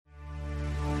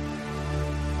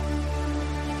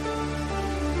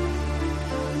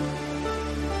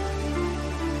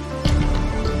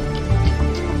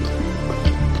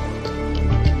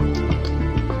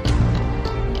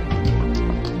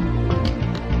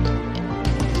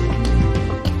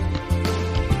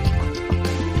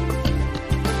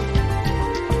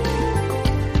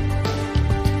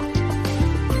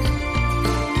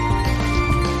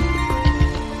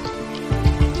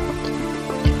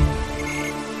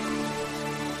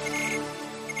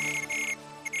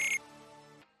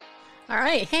All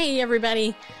right. Hey,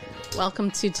 everybody.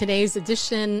 Welcome to today's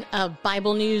edition of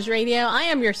Bible News Radio. I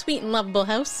am your sweet and lovable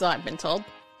host, so I've been told.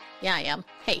 Yeah, I am.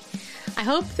 Hey, I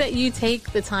hope that you take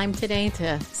the time today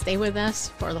to stay with us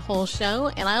for the whole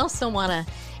show. And I also want to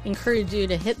encourage you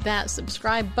to hit that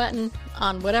subscribe button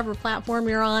on whatever platform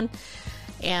you're on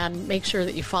and make sure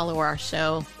that you follow our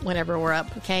show whenever we're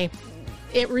up, okay?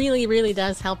 It really, really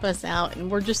does help us out.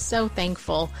 And we're just so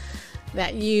thankful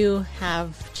that you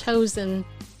have chosen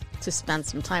to spend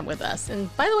some time with us.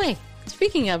 And by the way,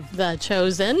 speaking of the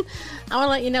chosen, I want to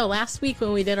let you know, last week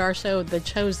when we did our show, the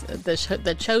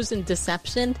chosen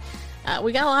deception,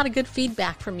 we got a lot of good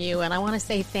feedback from you, and I want to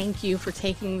say thank you for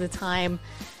taking the time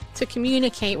to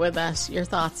communicate with us your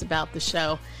thoughts about the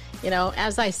show. You know,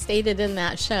 as I stated in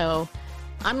that show,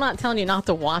 I'm not telling you not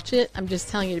to watch it. I'm just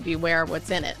telling you to be aware of what's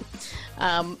in it.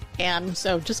 And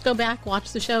so just go back,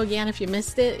 watch the show again if you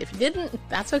missed it. If you didn't,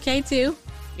 that's okay too.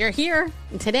 You're here.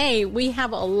 And today we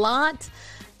have a lot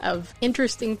of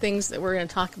interesting things that we're going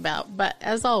to talk about. But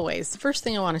as always, the first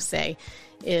thing I want to say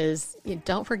is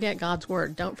don't forget God's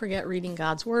Word. Don't forget reading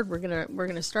God's Word. We're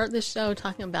gonna start this show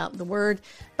talking about the Word.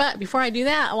 But before I do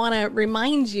that, I want to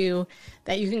remind you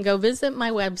that you can go visit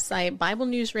my website,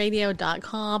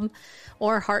 BibleNewsRadio.com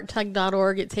or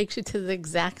HeartTug.org. It takes you to the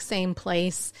exact same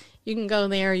place. You can go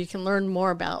there. You can learn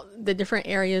more about the different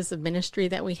areas of ministry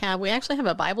that we have. We actually have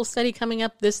a Bible study coming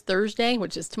up this Thursday,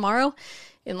 which is tomorrow,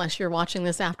 unless you're watching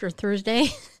this after Thursday.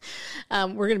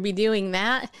 We're going to be doing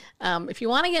that. If you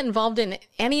want to get involved in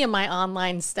any of my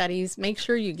online studies, make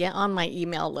sure you get on my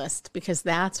email list, because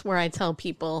that's where I tell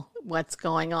people what's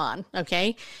going on,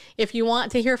 okay? If you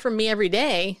want to hear from me every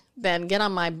day, then get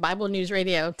on my Bible News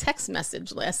Radio text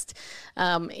message list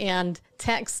and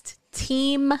text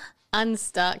Team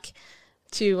Unstuck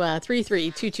to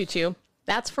 33222.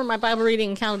 That's for my Bible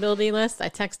reading accountability list. I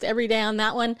text every day on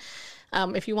that one.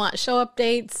 If you want show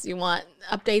updates, you want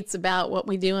updates about what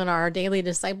we do in our Daily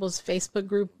Disciples Facebook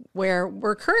group, where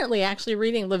we're currently actually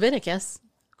reading Leviticus.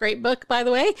 Great book, by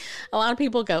the way. A lot of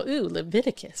people go, ooh,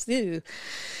 Leviticus, ooh.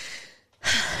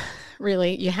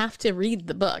 Really, you have to read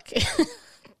the book.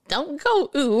 Don't go,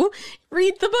 ooh,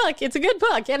 read the book. It's a good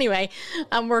book. Anyway,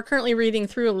 we're currently reading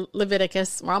through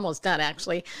Leviticus. We're almost done,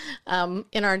 actually,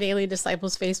 in our Daily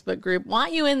Disciples Facebook group.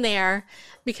 Want you in there,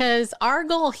 because our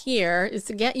goal here is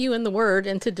to get you in the Word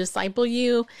and to disciple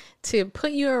you, to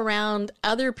put you around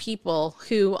other people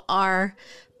who are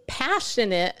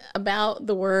passionate about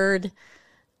the Word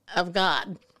of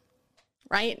God.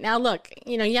 Right? Now, look,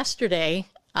 yesterday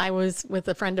I was with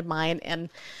a friend of mine, and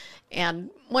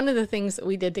one of the things that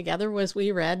we did together was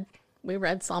we read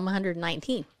Psalm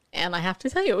 119. And I have to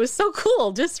tell you, it was so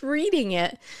cool just reading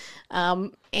it.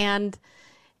 And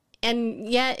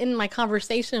yet in my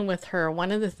conversation with her,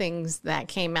 one of the things that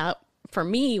came out for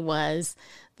me was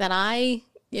that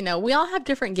we all have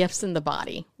different gifts in the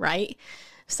body, right?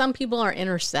 Some people are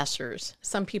intercessors.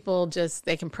 Some people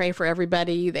they can pray for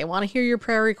everybody. They want to hear your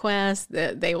prayer requests.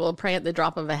 They will pray at the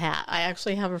drop of a hat. I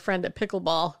actually have a friend at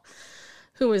pickleball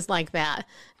who is like that.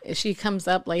 She comes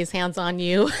up, lays hands on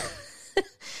you,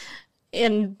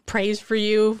 and prays for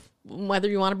you, whether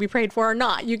you want to be prayed for or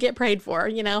not. You get prayed for,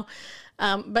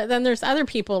 But then there's other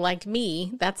people like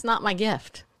me. That's not my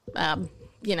gift.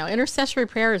 Intercessory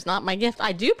prayer is not my gift.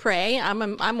 I do pray. I'm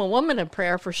a woman of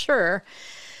prayer for sure.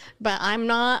 But I'm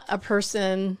not a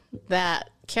person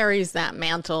that carries that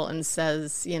mantle and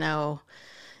says,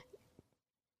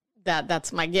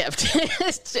 that's my gift.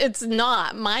 It's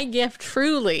not. My gift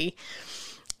truly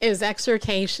is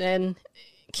exhortation,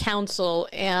 counsel,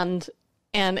 and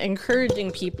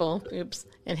encouraging people. Oops,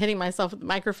 and hitting myself with the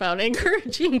microphone.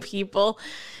 Encouraging people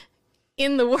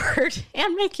in the Word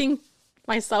and making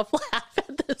myself laugh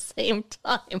at the same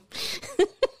time.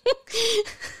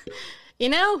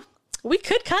 We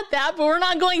could cut that, but we're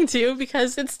not going to,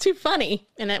 because it's too funny,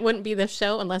 and it wouldn't be this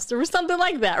show unless there was something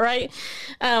like that, right?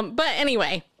 But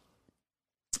anyway,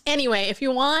 if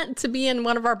you want to be in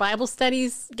one of our Bible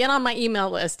studies, get on my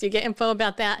email list. You get info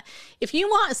about that. If you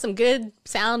want some good,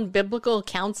 sound biblical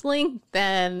counseling,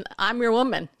 then I'm your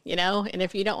woman, And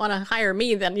if you don't want to hire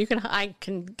me, then I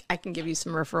can give you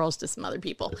some referrals to some other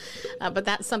people. But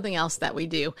that's something else that we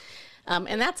do.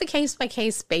 And that's a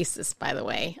case-by-case basis, by the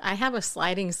way. I have a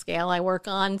sliding scale I work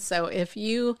on. So if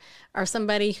you are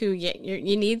somebody who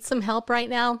you need some help right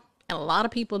now, and a lot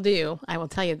of people do, I will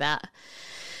tell you that,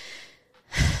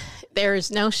 there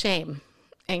is no shame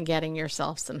in getting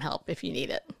yourself some help if you need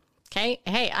it. Okay?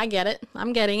 Hey, I get it.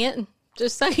 I'm getting it.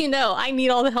 Just so you know, I need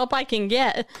all the help I can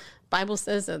get. Bible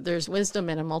says that there's wisdom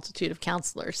in a multitude of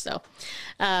counselors. So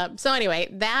anyway,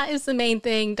 that is the main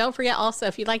thing. Don't forget also,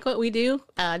 if you like what we do,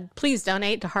 please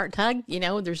donate to Heart Tug.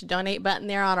 There's a donate button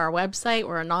there on our website.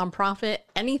 We're a nonprofit.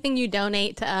 Anything you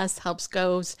donate to us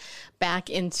goes back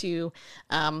into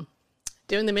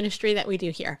doing the ministry that we do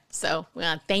here. So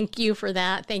thank you for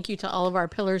that. Thank you to all of our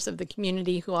pillars of the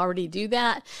community who already do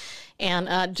that.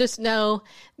 And just know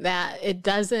that it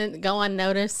doesn't go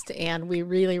unnoticed, and we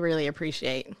really, really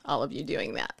appreciate all of you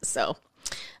doing that. So,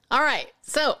 all right.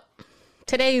 So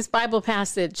today's Bible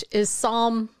passage is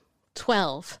Psalm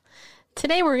 12.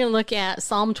 Today we're going to look at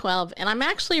Psalm 12, and I'm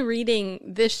actually reading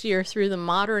this year through the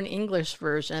Modern English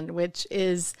Version, which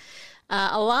is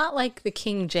a lot like the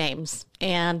King James.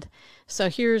 And so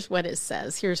here's what it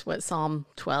says. Here's what Psalm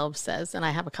 12 says, and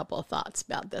I have a couple of thoughts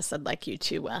about this I'd like you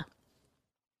to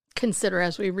consider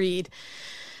as we read.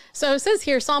 So it says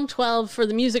here, Psalm 12 for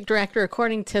the music director,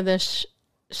 according to the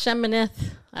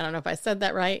Sheminith. I don't know if I said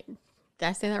that right. Did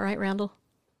I say that right, Randall?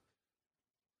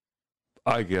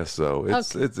 I guess so.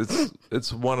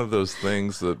 It's one of those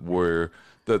things what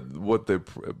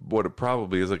it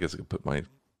probably is. I guess I could put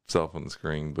myself on the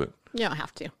screen, but you don't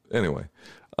have to. Anyway,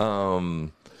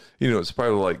 it's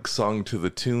probably like sung to the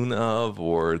tune of,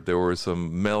 or there were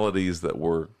some melodies that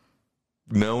were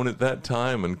known at that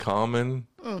time and common,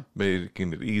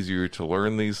 making it easier to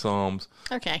learn these psalms.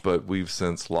 Okay. But we've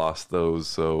since lost those,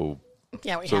 so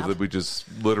have. That we just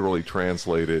literally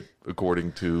translate it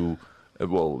according to,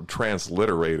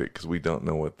 transliterate it, because we don't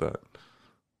know what that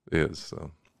is.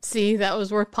 So see, that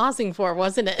was worth pausing for,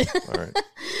 wasn't it? All right.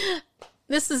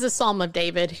 This is a Psalm of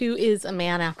David, who is a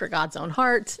man after God's own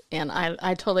heart, and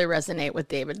I totally resonate with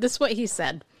David. This is what he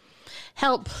said.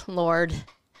 Help, Lord,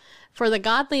 for the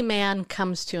godly man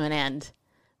comes to an end,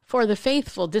 for the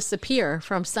faithful disappear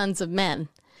from sons of men.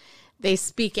 They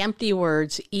speak empty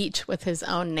words, each with his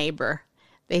own neighbor.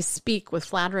 They speak with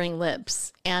flattering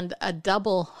lips and a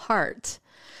double heart.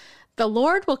 The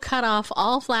Lord will cut off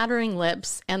all flattering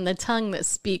lips and the tongue that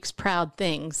speaks proud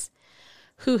things,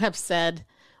 who have said,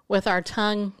 with our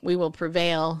tongue we will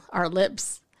prevail, our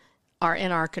lips are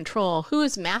in our control. Who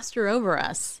is master over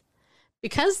us?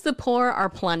 Because the poor are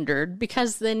plundered,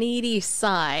 because the needy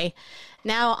sigh,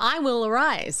 now I will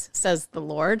arise, says the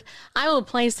Lord. I will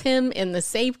place him in the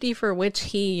safety for which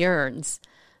he yearns.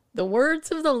 The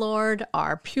words of the Lord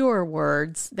are pure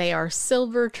words. They are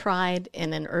silver tried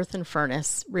in an earthen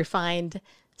furnace, refined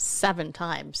 7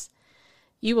 times.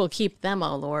 You will keep them,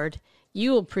 O Lord.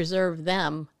 You will preserve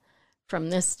them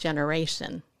from this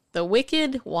generation. The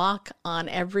wicked walk on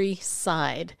every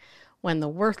side when the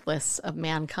worthless of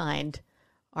mankind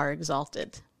are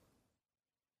exalted.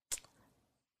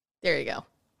 There you go.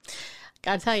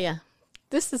 Gotta tell you,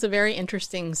 this is a very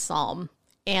interesting psalm.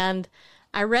 And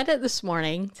I read it this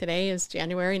morning. Today is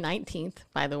January 19th,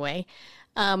 by the way.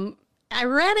 I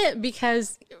read it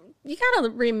because you gotta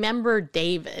remember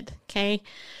David, okay?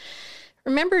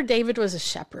 Remember, David was a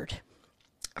shepherd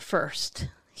first.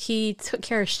 He took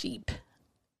care of sheep.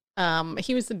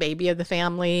 He was the baby of the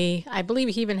family. I believe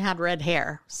he even had red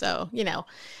hair. So,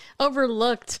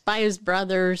 overlooked by his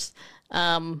brothers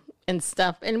and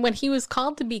stuff. And when he was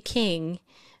called to be king,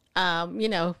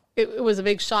 it was a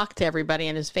big shock to everybody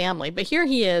in his family. But here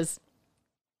he is,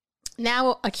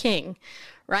 now a king,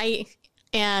 right?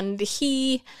 And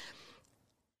he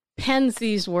pens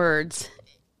these words,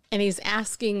 and he's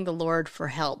asking the Lord for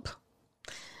help.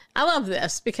 I love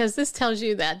this because this tells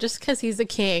you that just because he's a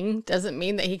king doesn't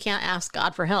mean that he can't ask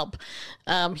God for help.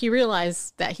 He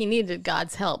realized that he needed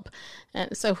God's help.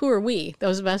 And so who are we?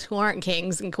 Those of us who aren't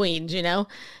kings and queens,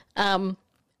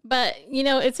 But,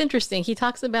 it's interesting. He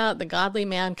talks about the godly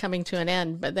man coming to an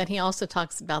end, but then he also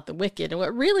talks about the wicked. And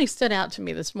what really stood out to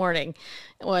me this morning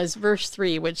was verse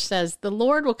 3, which says, the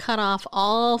Lord will cut off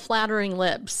all flattering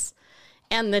lips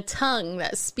and the tongue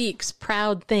that speaks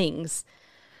proud things,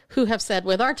 who have said,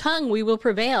 with our tongue we will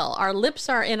prevail. Our lips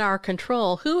are in our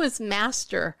control. Who is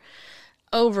master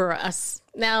over us?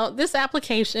 Now, this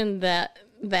application that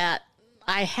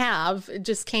I have, it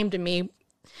just came to me.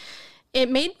 It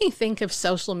made me think of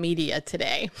social media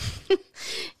today.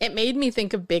 It made me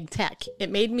think of big tech. It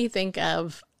made me think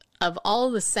of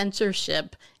all the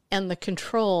censorship and the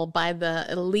control by the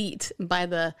elite, by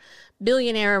the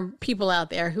billionaire people out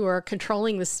there who are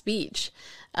controlling the speech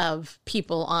of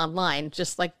people online,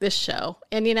 just like this show.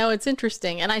 And, it's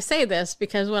interesting. And I say this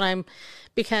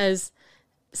because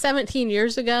 17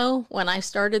 years ago, when I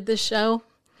started this show,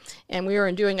 and we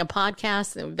were doing a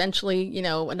podcast, and eventually,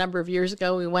 a number of years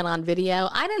ago, we went on video.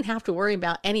 I didn't have to worry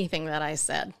about anything that I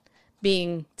said.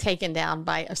 being taken down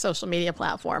by a social media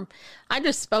platform. I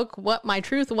just spoke what my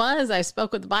truth was. I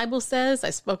spoke what the Bible says.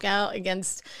 I spoke out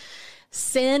against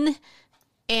sin,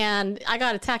 and I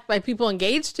got attacked by people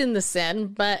engaged in the sin,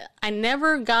 but I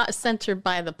never got censored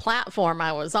by the platform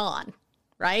I was on,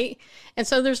 right? And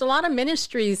so there's a lot of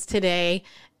ministries today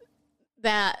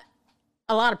that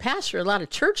a lot of pastors, a lot of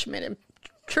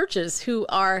churches who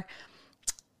are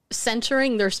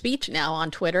censoring their speech now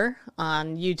on Twitter,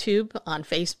 on YouTube, on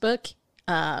Facebook,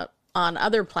 on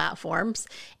other platforms.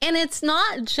 And it's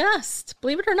not just,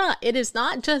 believe it or not, it is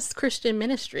not just Christian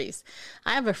ministries.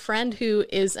 I have a friend who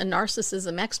is a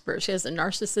narcissism expert. She has a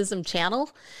narcissism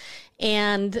channel.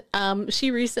 And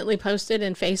she recently posted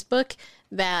in Facebook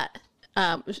that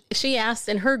she asked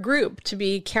in her group to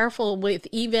be careful with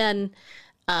even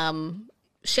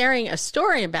sharing a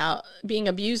story about being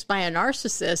abused by a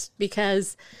narcissist,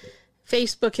 because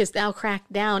Facebook has now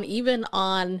cracked down even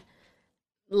on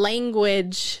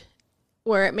language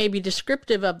where it may be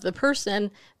descriptive of the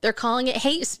person. They're calling it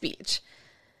hate speech.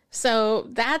 So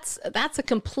that's a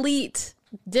complete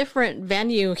different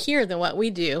venue here than what we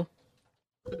do,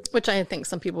 which I think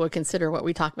some people would consider what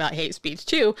we talk about hate speech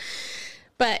too.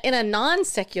 But in a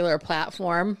non-secular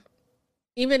platform,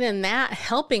 even in that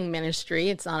helping ministry,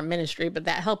 it's not a ministry, but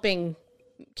that helping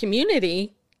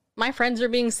community, my friends are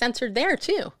being censored there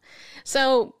too.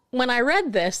 So when I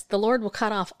read this, the Lord will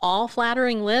cut off all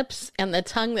flattering lips and the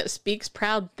tongue that speaks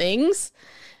proud things,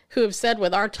 who have said,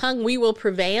 with our tongue we will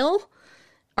prevail.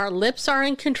 Our lips are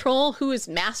in control. Who is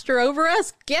master over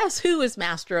us? Guess who is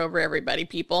master over everybody,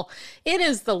 people? It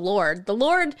is the Lord. The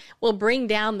Lord will bring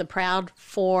down the proud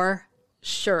for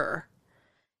sure.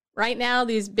 Right now,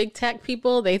 these big tech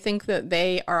people, they think that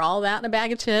they are all that in a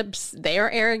bag of chips. They are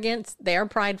arrogant. They are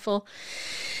prideful.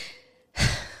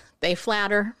 They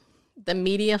flatter. The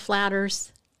media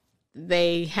flatters.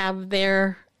 They have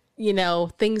their,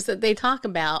 things that they talk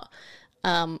about.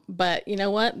 But you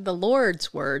know what? The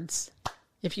Lord's words,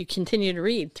 if you continue to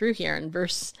read through here in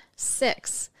verse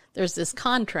 6, there's this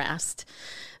contrast.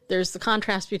 There's the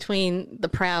contrast between the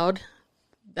proud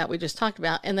that we just talked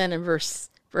about. And then in verse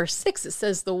 6, it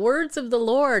says, the words of the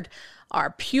Lord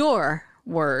are pure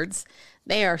words.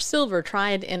 They are silver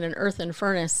tried in an earthen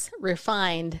furnace,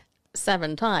 refined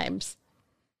 7 times.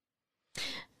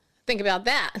 Think about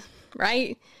that,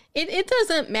 right? It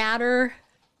doesn't matter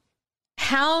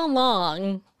how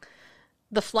long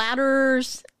the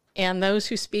flatterers and those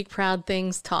who speak proud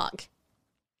things talk.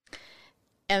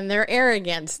 And their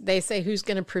arrogance, they say who's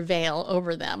going to prevail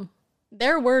over them.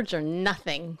 Their words are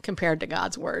nothing compared to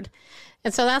God's word.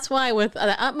 And so that's why with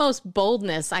the utmost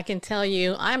boldness, I can tell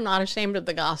you, I'm not ashamed of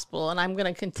the gospel, and I'm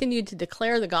going to continue to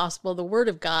declare the gospel, the word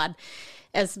of God,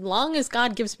 as long as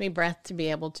God gives me breath to be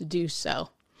able to do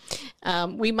so.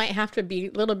 We might have to be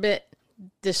a little bit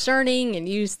discerning and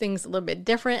use things a little bit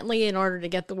differently in order to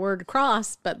get the word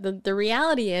across. But the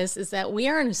reality is that we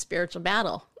are in a spiritual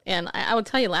battle. And I will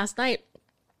tell you, last night,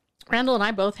 Randall and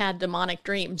I both had demonic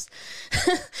dreams.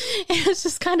 It was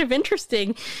just kind of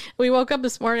interesting. We woke up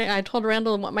this morning, I told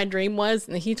Randall what my dream was,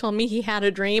 and he told me he had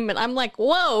a dream, and I'm like,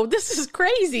 whoa, this is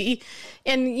crazy.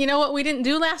 And you know what we didn't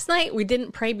do last night? We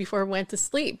didn't pray before we went to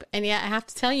sleep. And yet I have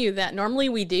to tell you that normally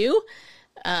we do,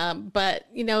 but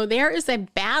there is a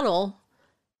battle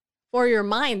for your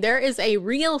mind. There is a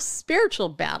real spiritual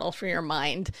battle for your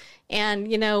mind. And,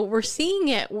 we're seeing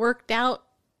it worked out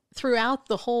throughout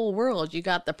the whole world. You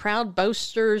got the proud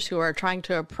boasters who are trying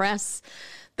to oppress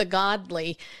the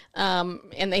godly,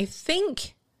 and they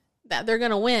think that they're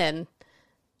going to win,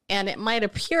 and it might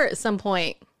appear at some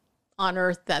point on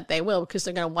earth that they will, because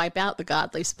they're going to wipe out the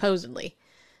godly, supposedly.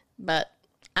 But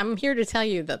I'm here to tell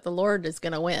you that the Lord is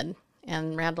going to win.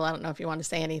 And Randall, I don't know if you want to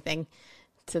say anything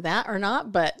to that or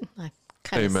not, but I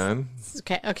kind of... Amen.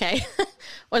 Okay.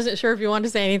 Wasn't sure if you wanted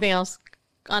to say anything else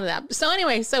on that. So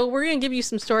anyway, we're going to give you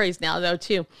some stories now, though,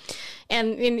 too.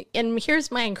 And here's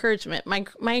my encouragement.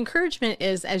 My encouragement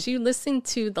is, as you listen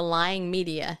to the lying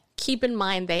media, keep in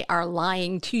mind they are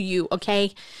lying to you,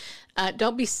 okay?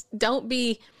 Don't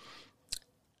be,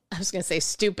 I was going to say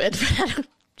stupid,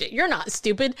 but you're not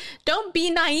stupid. Don't be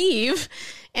naive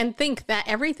and think that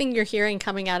everything you're hearing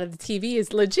coming out of the TV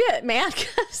is legit, man,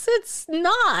 because it's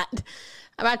not.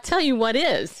 I'm about to tell you what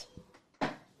is.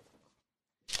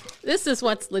 This is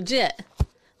what's legit.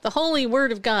 The holy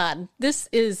word of God. This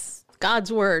is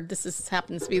God's word. This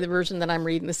happens to be the version that I'm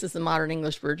reading. This is the modern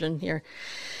English version here.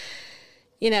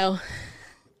 The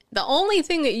only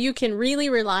thing that you can really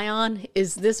rely on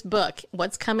is this book,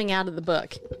 what's coming out of the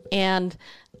book. And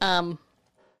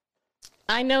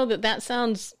I know that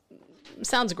sounds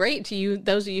sounds great to you,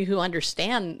 those of you who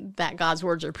understand that God's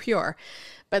words are pure.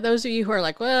 But those of you who are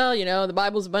like, well, the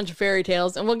Bible's a bunch of fairy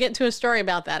tales, and we'll get to a story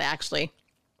about that actually.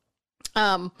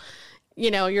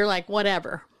 You're like,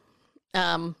 whatever.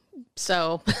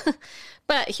 So,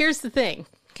 but here's the thing.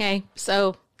 Okay.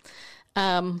 So,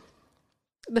 the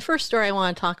first story I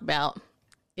want to talk about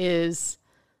is,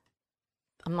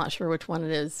 I'm not sure which one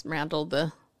it is, Randall,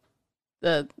 the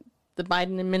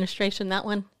Biden administration, that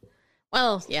one.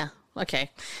 Well, yeah. Okay.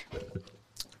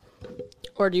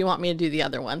 Or do you want me to do the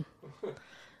other one?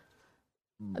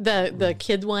 The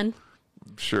kid one?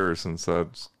 Sure, since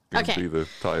that's going to be the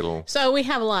title. So we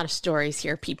have a lot of stories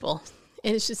here, people.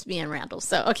 And it's just me and Randall.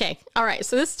 So, okay. All right.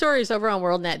 So this story is over on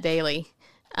WorldNet Daily.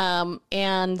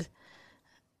 And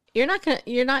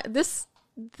this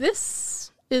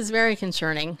is very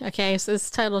concerning. Okay. So this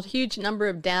is titled "Huge Number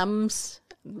of Dems,"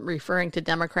 referring to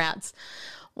Democrats,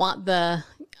 want the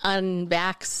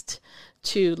unvaxxed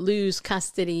to lose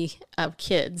custody of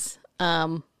kids.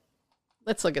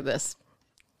 Let's look at this,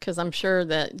 because I'm sure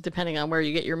that depending on where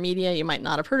you get your media, you might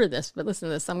not have heard of this, but listen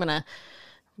to this. I'm going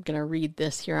to read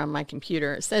this here on my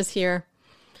computer. It says here,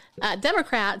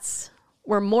 Democrats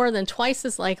were more than twice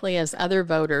as likely as other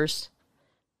voters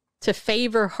to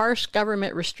favor harsh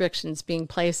government restrictions being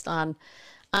placed on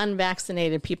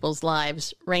unvaccinated people's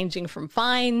lives, ranging from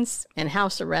fines and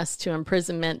house arrest to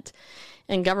imprisonment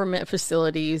in government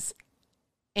facilities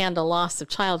and a loss of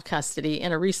child custody,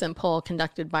 in a recent poll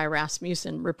conducted by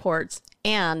Rasmussen Reports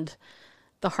and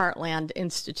the Heartland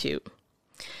Institute.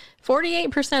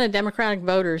 48% of Democratic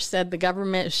voters said the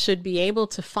government should be able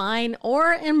to fine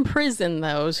or imprison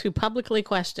those who publicly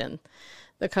question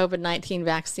the COVID-19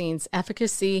 vaccine's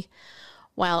efficacy,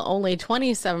 while only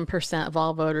 27% of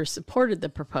all voters supported the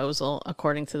proposal,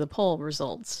 according to the poll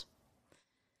results.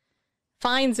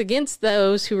 Fines against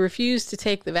those who refused to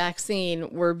take the vaccine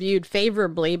were viewed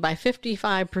favorably by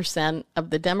 55%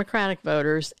 of the Democratic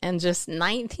voters and just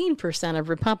 19% of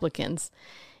Republicans.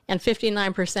 And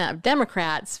 59% of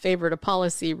Democrats favored a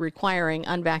policy requiring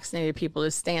unvaccinated people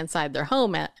to stay inside their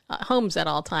homes at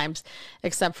all times,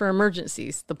 except for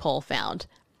emergencies, the poll found.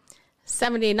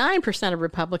 79% of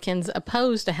Republicans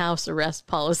opposed a house arrest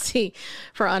policy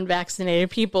for unvaccinated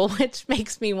people, which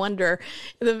makes me wonder.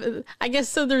 I guess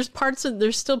so. There's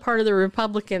still part of the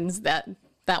Republicans that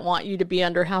want you to be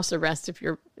under house arrest if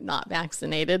you're not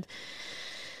vaccinated.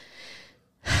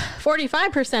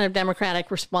 45% of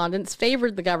Democratic respondents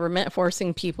favored the government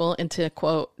forcing people into,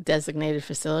 quote, designated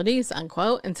facilities,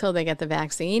 unquote, until they get the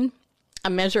vaccine, a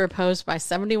measure opposed by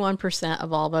 71%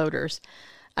 of all voters.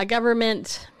 A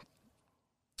government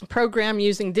program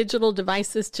using digital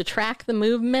devices to track the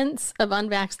movements of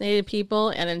unvaccinated people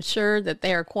and ensure that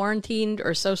they are quarantined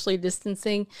or socially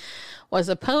distancing was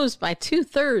opposed by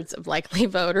 2/3 of likely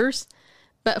voters.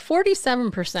 But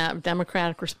 47% of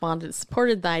Democratic respondents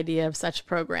supported the idea of such a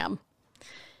program.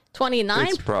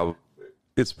 29%.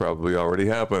 It's probably already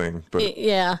happening. But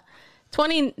yeah.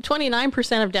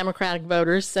 29% of Democratic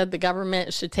voters said the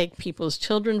government should take people's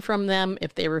children from them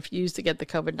if they refuse to get the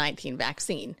COVID-19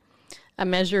 vaccine, a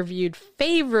measure viewed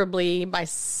favorably by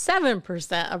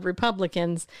 7% of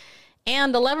Republicans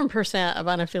and 11% of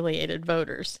unaffiliated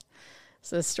voters.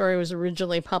 So the story was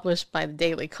originally published by the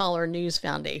Daily Caller News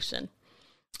Foundation.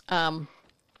 I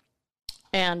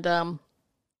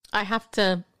have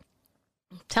to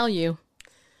tell you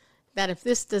that if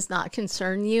this does not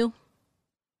concern you,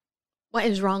 what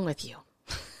is wrong with you?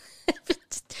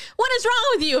 What is wrong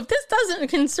with you? If this doesn't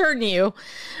concern you,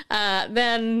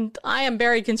 then I am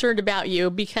very concerned about you,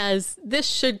 because this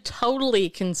should totally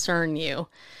concern you.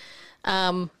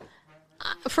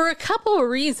 For a couple of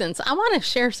reasons. I want to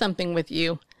share something with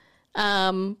you.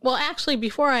 Well, actually,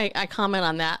 before I comment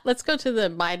on that, let's go to the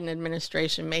Biden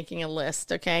administration making a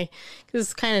list, okay? Because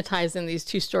this kind of ties in, these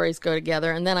two stories go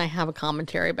together, and then I have a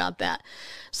commentary about that.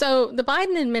 So the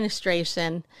Biden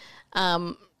administration,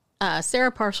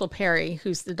 Sarah Parcell Perry,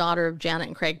 who's the daughter of Janet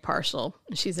and Craig Parcell,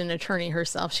 she's an attorney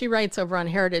herself. She writes over on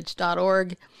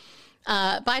heritage.org,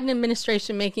 Biden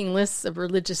administration making lists of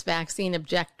religious vaccine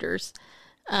objectors.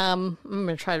 I'm going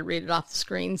to try to read it off the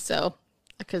screen, so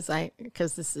because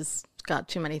this has got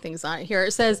too many things on it here.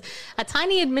 It says, a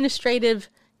tiny administrative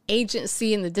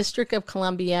agency in the District of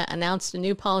Columbia announced a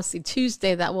new policy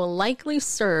Tuesday that will likely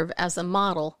serve as a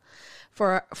model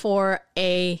for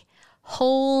a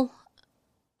whole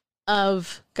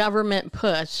of government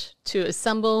push to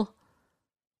assemble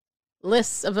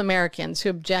lists of Americans who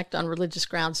object on religious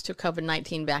grounds to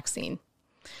COVID-19 vaccine.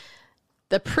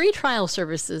 The Pretrial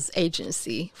Services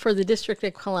Agency for the District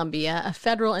of Columbia, a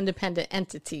federal independent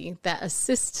entity that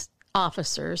assists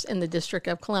officers in the District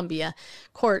of Columbia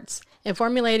courts in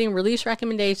formulating release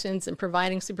recommendations and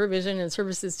providing supervision and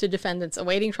services to defendants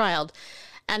awaiting trial,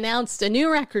 announced a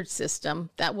new record system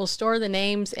that will store the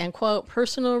names and, quote,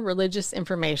 personal religious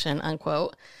information,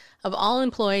 unquote, of all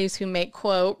employees who make,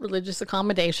 quote, religious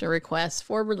accommodation requests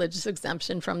for religious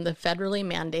exemption from the federally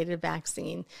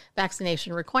mandated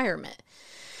vaccination requirement.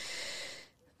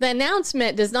 The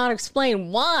announcement does not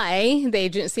explain why the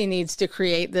agency needs to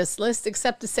create this list,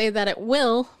 except to say that it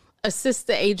will assist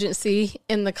the agency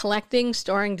in the collecting,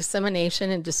 storing,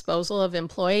 dissemination, and disposal of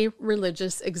employee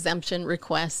religious exemption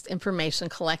request information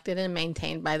collected and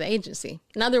maintained by the agency.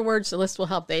 In other words, the list will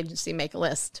help the agency make a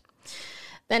list.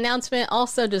 The announcement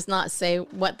also does not say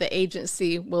what the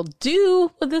agency will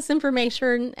do with this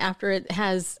information after it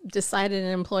has decided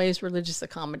an employee's religious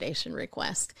accommodation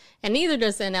request. And neither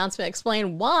does the announcement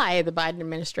explain why the Biden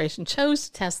administration chose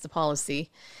to test the policy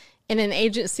in an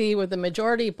agency with a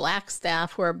majority Black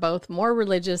staff who are both more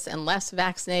religious and less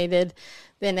vaccinated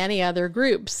than any other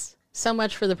groups. So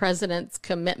much for the president's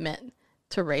commitment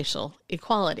to racial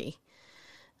equality.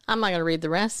 I'm not going to read the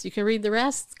rest. You can read the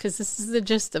rest because this is the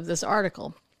gist of this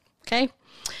article. Okay?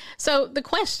 So the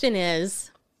question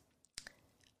is,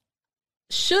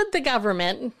 should the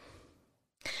government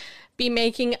be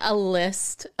making a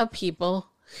list of people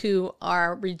who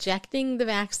are rejecting the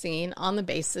vaccine on the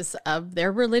basis of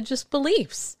their religious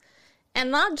beliefs?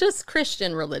 And not just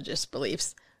Christian religious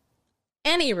beliefs,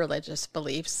 any religious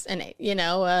beliefs. And, you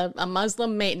know, a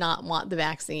Muslim may not want the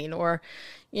vaccine or,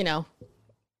 you know,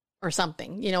 or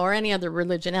something, you know, or any other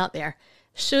religion out there.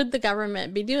 Should the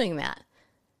government be doing that?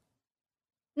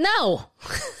 No.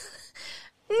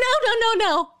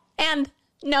 No. And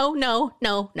no.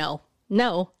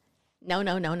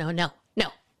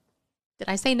 Did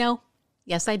I say no?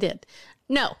 Yes, I did.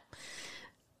 No.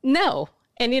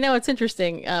 And you know, it's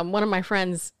interesting. One of my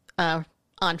friends on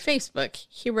Facebook,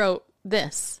 he wrote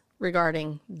this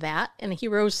regarding that, and he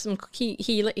raised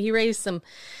some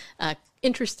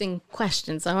interesting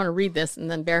questions. I want to read this, and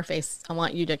then Bareface, I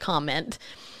want you to comment.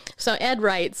 So Ed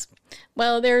writes,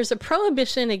 well, there's a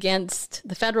prohibition against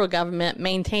the federal government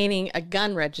maintaining a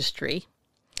gun registry.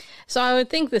 So I would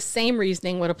think the same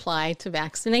reasoning would apply to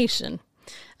vaccination.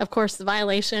 Of course, the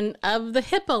violation of the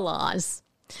HIPAA laws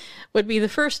would be the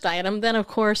first item. Then, of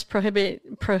course, prohibition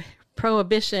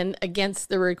against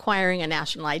the requiring a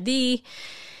national ID.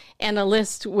 And a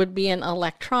list would be an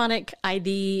electronic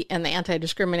ID and the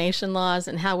anti-discrimination laws,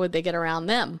 and how would they get around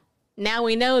them? Now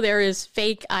we know there is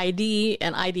fake ID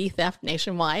and ID theft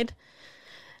nationwide.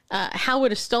 How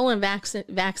would a stolen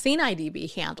vaccine ID be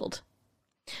handled?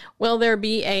 Will there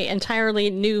be an entirely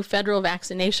new federal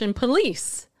vaccination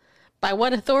police? By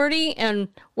what authority? And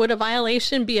would a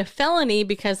violation be a felony?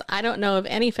 Because I don't know of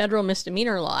any federal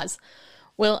misdemeanor laws.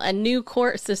 Will a new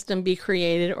court system be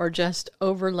created or just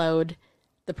overload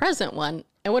the present one?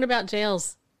 And what about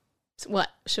jails? What,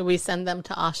 should we send them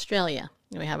to Australia?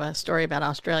 We have a story about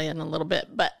Australia in a little bit,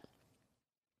 but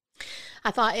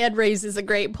I thought Ed raises a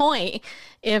great point.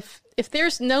 If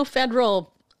there's no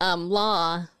federal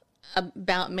law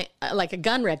about like a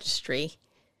gun registry,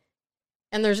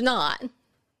 and there's not,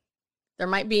 there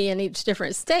might be in each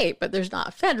different state, but there's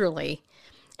not federally.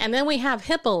 And then we have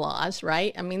HIPAA laws,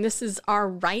 right? I mean, this is our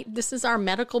right. This is our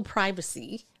medical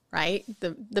privacy, right?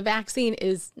 The vaccine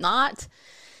is not,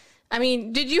 I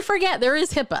mean, did you forget there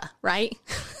is HIPAA, right?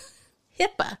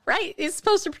 HIPAA, right? It's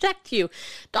supposed to protect you.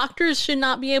 Doctors should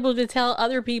not be able to tell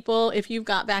other people if you've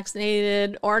got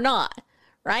vaccinated or not,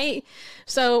 right?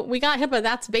 So we got HIPAA.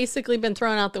 That's basically been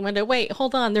thrown out the window. Wait,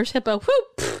 hold on. There's HIPAA.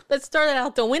 Whoop, let's throw it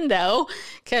out the window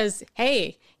because,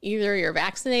 hey, either you're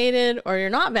vaccinated or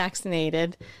you're not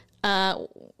vaccinated.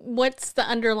 What's the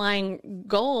underlying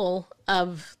goal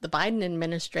of the Biden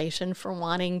administration for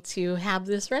wanting to have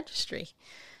this registry?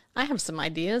 I have some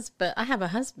ideas, but I have a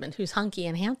husband who's hunky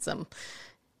and handsome,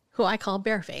 who I call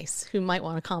Bareface, who might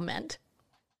want to comment.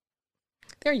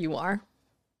 There you are.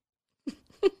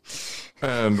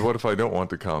 And what if I don't want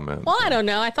to comment? Well, I don't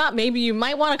know. I thought maybe you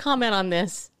might want to comment on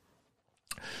this.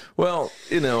 Well,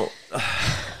 you know,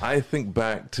 I think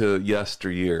back to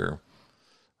yesteryear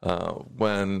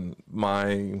when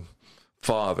my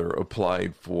father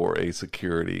applied for a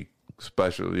security,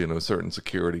 certain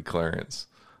security clearance.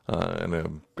 In a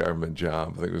government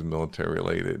job. I think it was military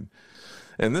related.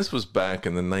 And this was back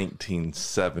in the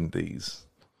 1970s,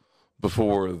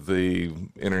 before the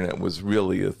internet was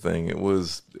really a thing. It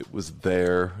was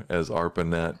there as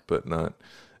ARPANET, but not.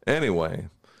 Anyway,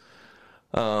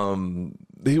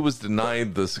 he was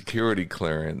denied the security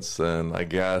clearance, and I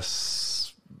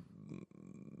guess,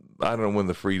 I don't know when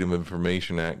the Freedom of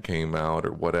Information Act came out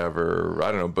or whatever.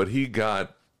 I don't know, but he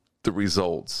got the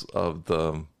results of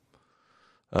the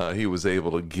he was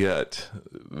able to get,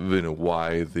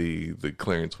 why the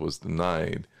clearance was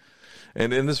denied.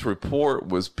 And in this report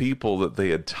was people that they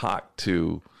had talked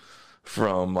to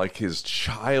from like his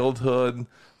childhood,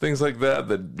 things like that,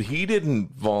 that he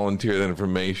didn't volunteer that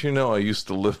information. I used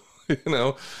to live,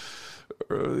 I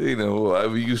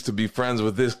used to be friends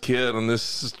with this kid on this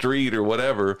street or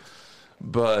whatever.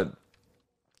 But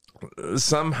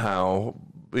somehow,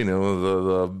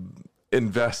 the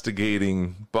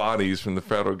investigating bodies from the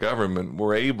federal government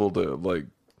were able to like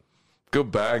go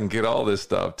back and get all this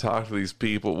stuff, talk to these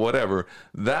people, whatever.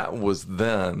 That was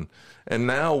then. And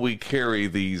now we carry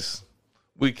these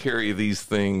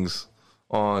things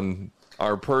on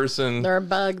our person. They're a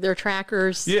bug, they're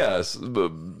trackers. Yes.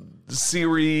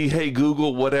 Siri, hey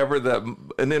Google, whatever,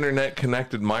 an internet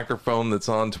connected microphone that's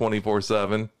on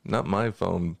 24/7. Not my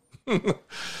phone.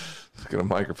 It's got a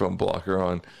microphone blocker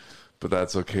on. But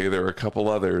that's okay. There are a couple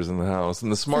others in the house.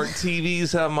 And the smart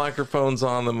TVs have microphones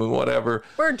on them and whatever.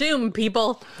 We're doomed,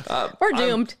 people. We're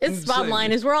doomed. It's the bottom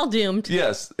line is we're all doomed.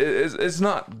 Yes, it's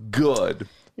not good.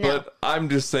 No. But I'm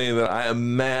just saying that I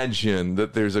imagine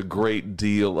that there's a great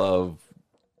deal of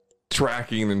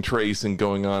tracking and tracing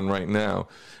going on right now.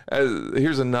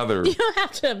 Here's another. You don't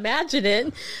have to imagine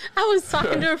it. I was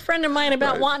talking to a friend of mine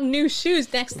about wanting new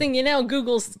shoes. Next thing you know,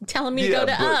 Google's telling me to go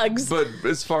to Uggs. But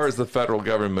as far as the federal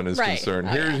government is concerned,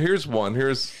 here's one.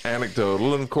 Here's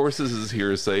anecdotal, and of course this is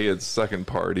hearsay. It's second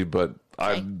party, but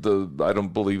I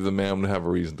don't believe the man would have a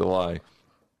reason to lie.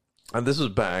 And this was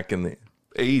back in the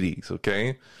 80s,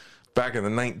 okay? Back in the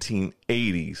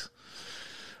 1980s.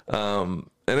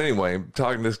 And anyway,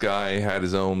 talking to this guy, had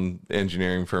his own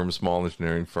engineering firm, small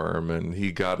engineering firm, and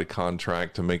he got a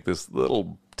contract to make this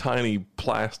little tiny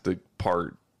plastic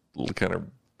part, little kind of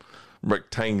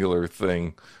rectangular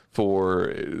thing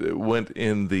it went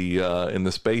in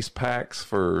the space packs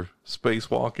for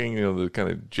spacewalking, the kind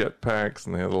of jet packs,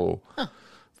 and they had little,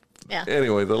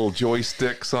 anyway, the little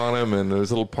joysticks on them, and there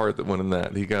was a little part that went in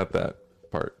that. He got that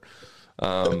part.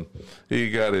 He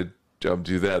got a job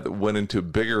to do that went into a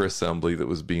bigger assembly that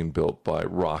was being built by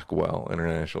Rockwell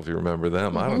International, if you remember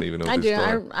them. I don't even know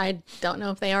if I don't know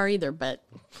if they are either, but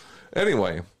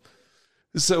anyway,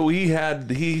 so he had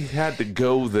to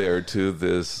go there to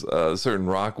this certain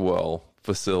Rockwell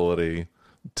facility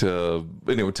to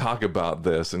talk about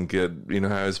this and get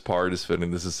how his part is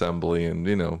fitting this assembly, and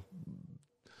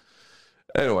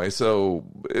anyway, so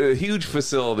a huge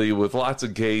facility with lots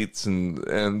of gates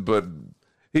but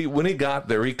when he got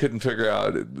there, he couldn't figure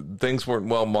out, things weren't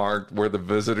well marked, where the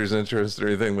visitors' interest or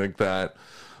anything like that.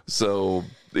 So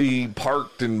he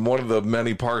parked in one of the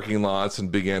many parking lots and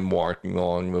began walking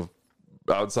along the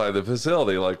outside the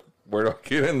facility, like, where do I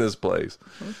get in this place?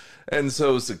 Mm-hmm. And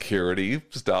so security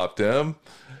stopped him.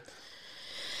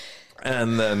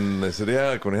 And then they said,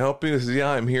 yeah, can I help you? He said,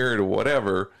 yeah, I'm here to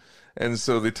whatever. And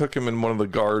so they took him in one of the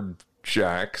guard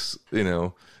shacks,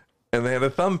 and they had a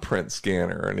thumbprint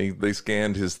scanner, and they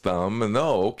scanned his thumb, and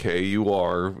okay, you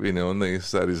are, and they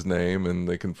said his name, and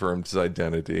they confirmed his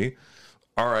identity.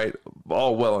 All right,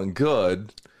 all well and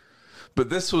good. But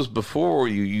this was before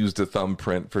you used a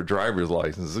thumbprint for driver's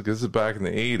licenses, because this is back in the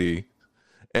 80s.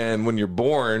 And when you're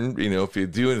born, if you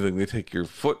do anything, they take your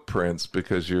footprints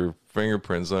because your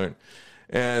fingerprints aren't.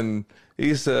 And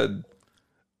he said,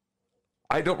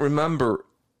 I don't remember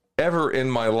ever in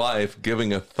my life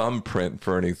giving a thumbprint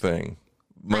for anything.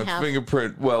 My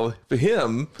fingerprint, well, for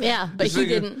him. Yeah, but he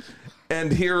didn't.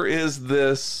 And here is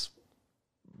this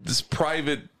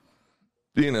private,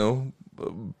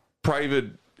 private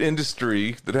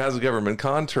industry that has a government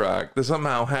contract that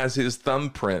somehow has his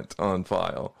thumbprint on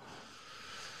file.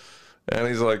 And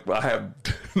he's like, I have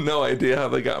no idea how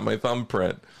they got my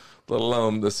thumbprint, let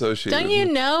alone associated. Don't you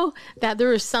know that there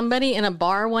was somebody in a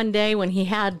bar one day when he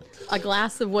had a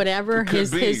glass of whatever,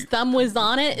 his thumb was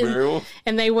on it,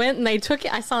 and they went and they took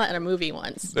it. I saw that in a movie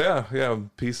once. Yeah,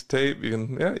 piece of tape. You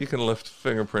can lift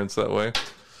fingerprints that way.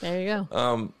 There you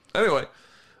go. Anyway,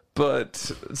 but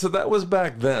so that was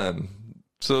back then.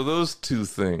 So those two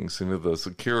things, the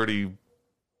security,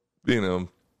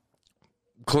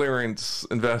 clearance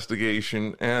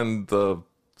investigation and the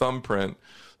thumbprint,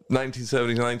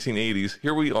 1970s, 1980s.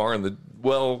 Here we are in the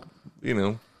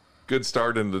good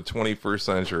start into the 21st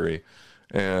century,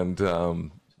 and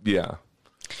yeah.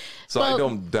 So I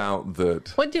don't doubt that.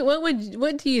 What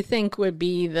do you think would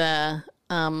be the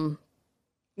and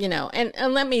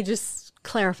let me just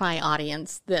clarify,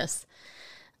 audience, this.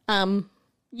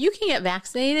 You can get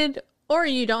vaccinated or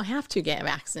you don't have to get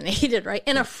vaccinated, right?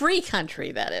 In a free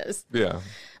country, that is. Yeah.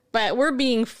 But we're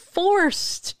being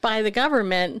forced by the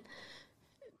government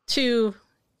to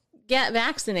get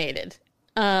vaccinated.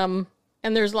 And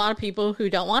there's a lot of people who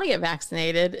don't want to get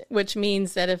vaccinated, which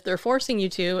means that if they're forcing you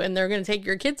to, and they're going to take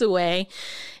your kids away,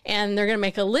 and they're going to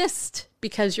make a list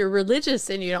because you're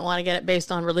religious and you don't want to get it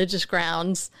based on religious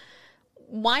grounds,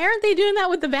 why aren't they doing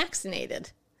that with the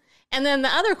vaccinated? And then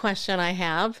the other question I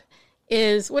have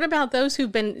is, what about those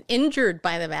who've been injured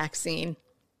by the vaccine?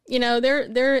 You know,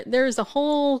 there's a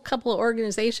whole couple of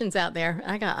organizations out there.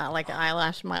 I got like an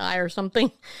eyelash in my eye or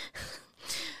something.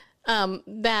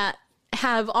 That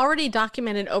have already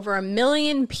documented over 1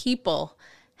 million people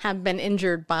have been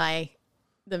injured by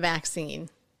the vaccine.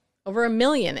 Over 1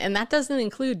 million. And that doesn't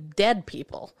include dead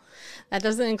people. That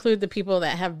doesn't include the people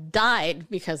that have died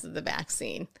because of the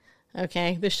vaccine.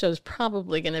 Okay, this show's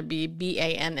probably going to be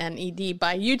BANNED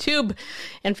by YouTube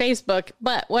and Facebook,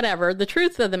 but whatever. The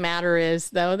truth of the matter is,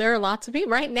 though, there are lots of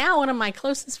people. Right now, one of my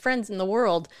closest friends in the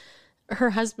world,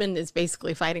 her husband is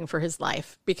basically fighting for his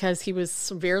life because he was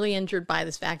severely injured by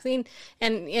this vaccine.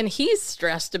 And he's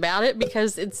stressed about it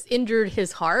because it's injured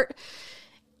his heart.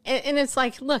 And it's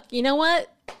like, look, you know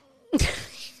what?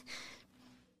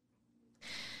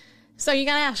 So you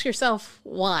got to ask yourself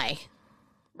why,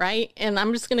 right? And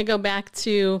I'm just going to go back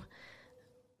to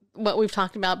what we've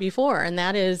talked about before. And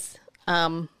that is,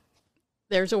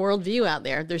 there's a worldview out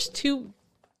there. There's two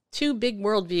big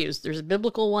worldviews. There's a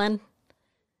biblical one,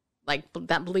 like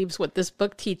that believes what this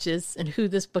book teaches and who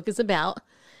this book is about.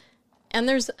 And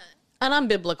there's an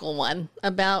unbiblical one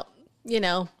about, you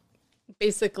know,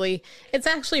 basically, it's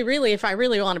actually really, if I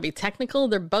really want to be technical,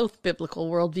 they're both biblical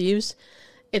worldviews.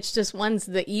 It's just one's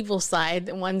the evil side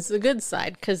and one's the good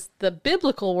side, because the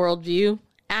biblical worldview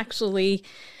actually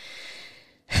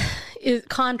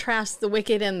contrasts the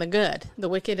wicked and the good, the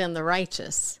wicked and the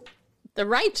righteous. The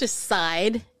righteous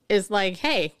side is like,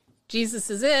 hey, Jesus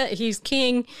is it. He's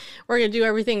king. We're going to do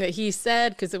everything that he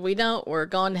said, because if we don't, we're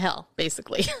going to hell,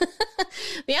 basically.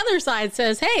 The other side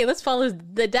says, hey, let's follow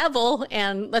the devil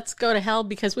and let's go to hell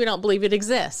because we don't believe it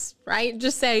exists, right?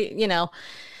 Just say, you know.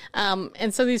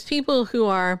 And so these people who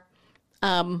are,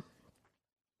 you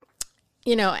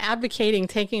know, advocating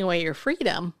taking away your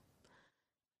freedom,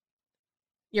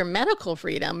 your medical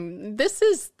freedom, this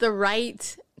is the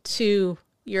right to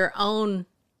your own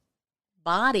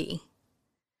body.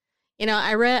 You know,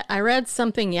 I read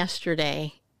something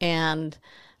yesterday, and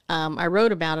I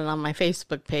wrote about it on my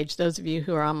Facebook page. Those of you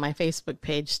who are on my Facebook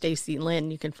page, Stacy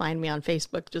Lynn, you can find me on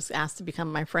Facebook. Just ask to become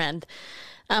my friend.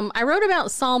 I wrote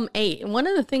about Psalm 8, and one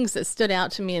of the things that stood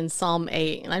out to me in Psalm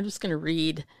 8, and I'm just going to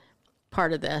read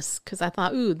part of this because I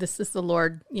thought, ooh, this is the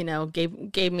Lord, you know,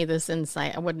 gave me this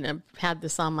insight. I wouldn't have had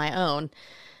this on my own.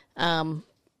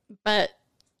 But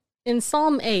in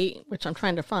Psalm 8, which I'm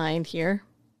trying to find here,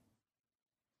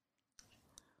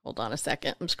 hold on a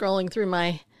second. I'm scrolling through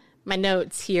my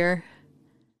notes here.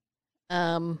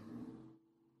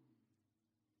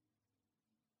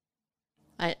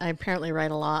 I apparently write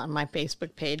a lot on my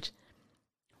Facebook page.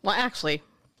 Well, actually,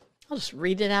 I'll just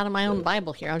read it out of my own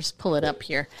Bible here. I'll just pull it up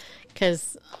here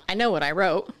because I know what I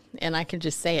wrote and I can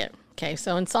just say it. Okay,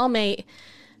 so in Psalm 8,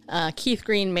 Keith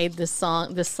Green made this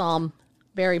psalm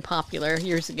very popular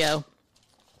years ago.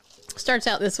 Starts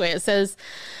out this way. It says,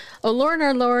 O Lord,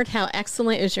 our Lord, how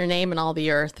excellent is your name in all the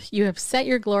earth. You have set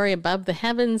your glory above the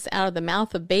heavens. Out of the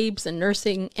mouth of babes and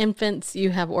nursing infants,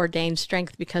 you have ordained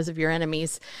strength because of your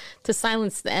enemies, to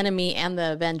silence the enemy and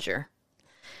the avenger.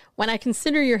 When I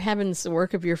consider your heavens, the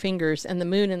work of your fingers, and the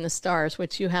moon and the stars,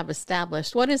 which you have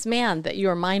established, what is man that you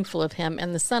are mindful of him,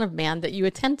 and the son of man that you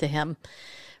attend to him?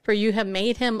 For you have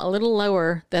made him a little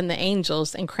lower than the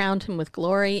angels, and crowned him with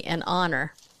glory and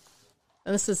honor.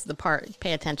 And this is the part,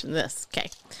 pay attention to this. Okay.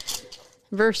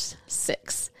 Verse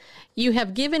 6. You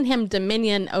have given him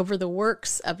dominion over the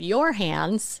works of your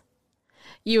hands.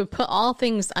 You have put all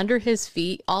things under his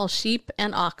feet, all sheep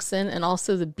and oxen, and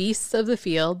also the beasts of the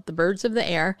field, the birds of the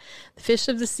air, the fish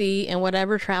of the sea, and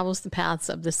whatever travels the paths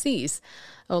of the seas.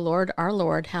 O Lord, our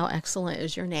Lord, how excellent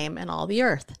is your name in all the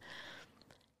earth.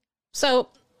 So,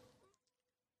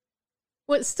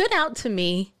 what stood out to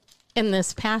me in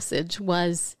this passage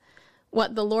was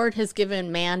what the Lord has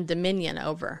given man dominion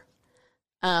over.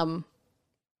 You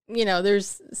know,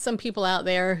 there's some people out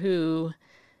there who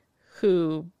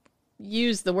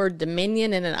use the word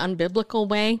dominion in an unbiblical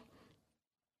way.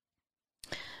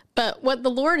 But what the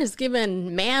Lord has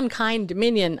given mankind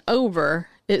dominion over,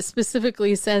 it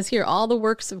specifically says here, all the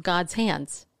works of God's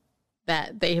hands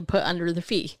that they have put under the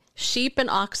feet. Sheep and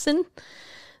oxen,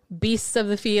 beasts of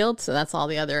the field, so that's all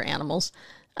the other animals,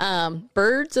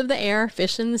 birds of the air,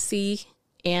 fish in the sea,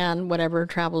 and whatever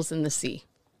travels in the sea.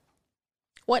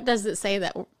 What does it say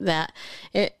that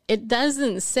it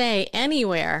doesn't say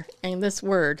anywhere in this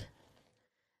word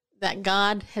that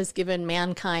God has given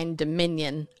mankind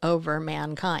dominion over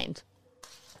mankind.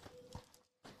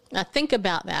 Now think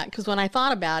about that, because when I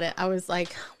thought about it, I was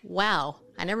like, wow,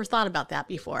 I never thought about that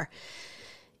before.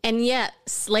 And yet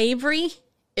slavery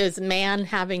is man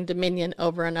having dominion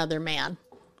over another man,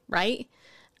 right?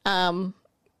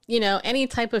 Any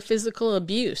type of physical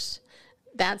abuse,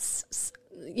 that's,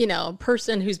 a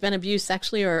person who's been abused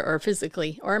sexually or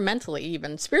physically or mentally,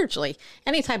 even spiritually,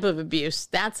 any type of abuse,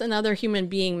 that's another human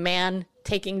being, man,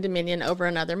 taking dominion over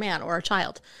another man or a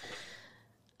child.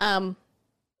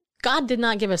 God did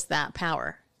not give us that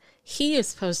power. He is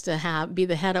supposed to be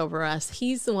the head over us.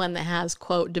 He's the one that has,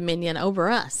 quote, dominion over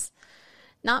us,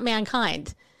 not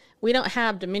mankind. We don't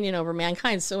have dominion over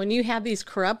mankind. So when you have these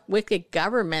corrupt, wicked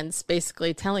governments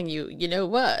basically telling you, you know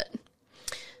what?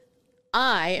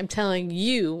 I am telling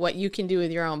you what you can do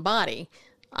with your own body.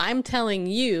 I'm telling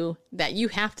you that you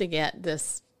have to get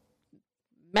this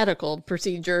medical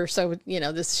procedure. So,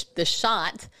 this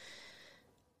shot,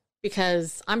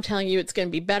 because I'm telling you it's going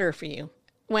to be better for you,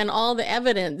 when all the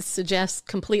evidence suggests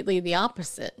completely the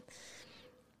opposite.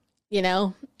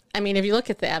 If you look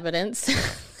at the evidence,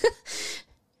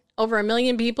 over 1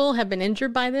 million people have been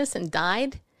injured by this and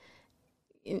died.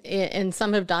 And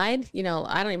some have died.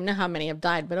 I don't even know how many have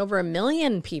died, but over 1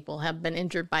 million people have been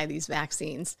injured by these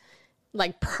vaccines,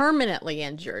 like permanently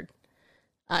injured.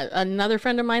 Another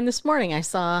friend of mine this morning, I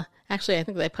saw, actually, I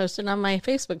think they posted on my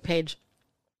Facebook page,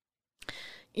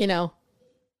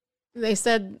 they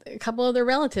said a couple of their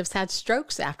relatives had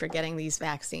strokes after getting these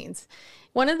vaccines.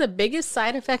 One of the biggest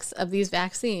side effects of these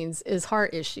vaccines is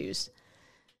heart issues.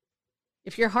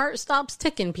 If your heart stops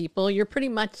ticking, people, you're pretty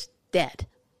much dead.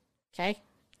 Okay?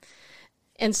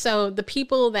 And so the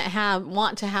people that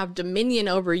want to have dominion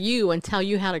over you and tell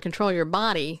you how to control your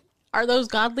body are those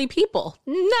godly people.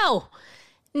 No.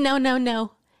 No, no,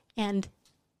 no. And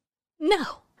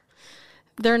no.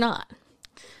 They're not.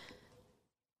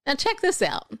 Now check this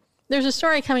out. There's a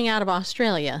story coming out of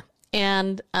Australia,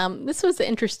 and this was an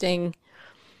interesting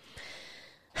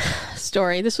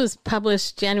story. This was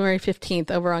published January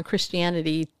 15th over on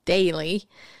Christianity Daily.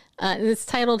 And it's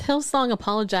titled, Hillsong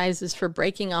Apologizes for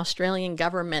Breaking Australian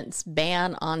Government's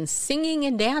Ban on Singing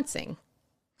and Dancing.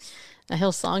 Now,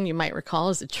 Hillsong, you might recall,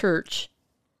 is a church.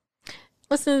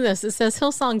 Listen to this. It says,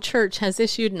 Hillsong Church has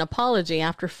issued an apology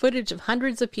after footage of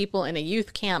hundreds of people in a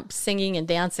youth camp singing and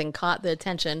dancing caught the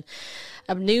attention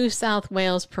of New South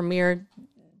Wales Premier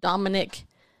Dominic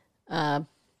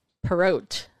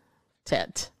Perrottet,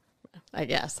 I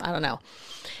guess, I don't know,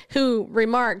 who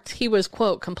remarked he was,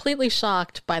 quote, completely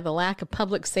shocked by the lack of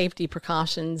public safety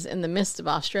precautions in the midst of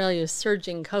Australia's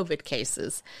surging COVID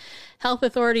cases. Health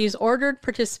authorities ordered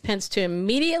participants to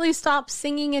immediately stop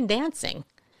singing and dancing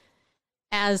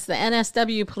as the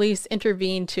NSW police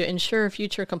intervened to ensure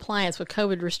future compliance with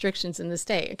COVID restrictions in the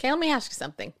state. Okay, let me ask you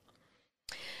something.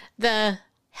 The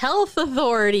health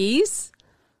authorities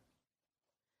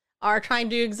are trying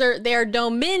to exert their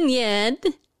dominion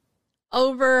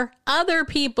over other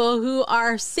people who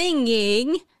are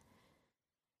singing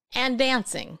and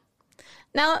dancing.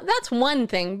 Now, that's one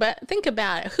thing, but think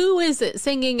about it. Who is it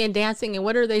singing and dancing, and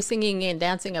what are they singing and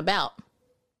dancing about?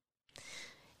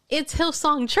 It's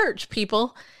Hillsong Church,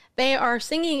 people. They are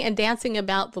singing and dancing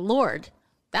about the Lord.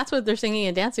 That's what they're singing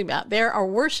and dancing about. They are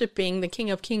worshiping the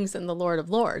King of Kings and the Lord of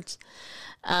Lords.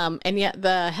 And yet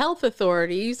the health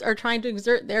authorities are trying to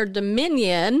exert their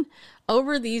dominion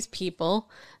over these people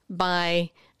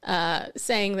by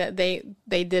saying that they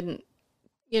didn't,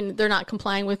 they're not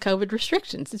complying with COVID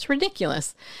restrictions. It's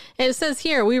ridiculous. And it says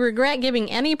here, we regret giving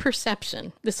any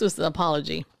perception, this was the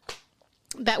apology,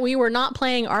 that we were not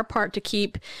playing our part to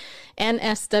keep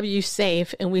NSW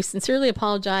safe, and we sincerely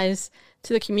apologize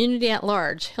to the community at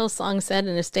large, Hillsong said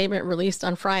in a statement released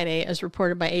on Friday, as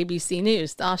reported by ABC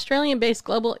News. The Australian-based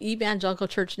Global Evangelical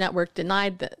Church Network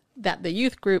denied that the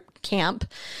youth group camp,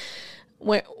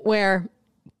 where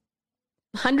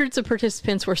hundreds of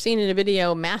participants were seen in a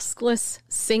video maskless,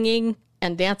 singing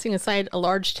and dancing inside a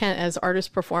large tent as artists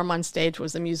perform on stage,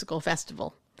 was a musical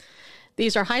festival.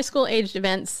 These are high school-aged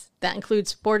events that include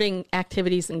sporting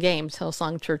activities and games,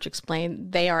 Hillsong Church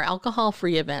explained. They are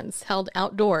alcohol-free events held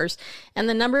outdoors, and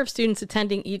the number of students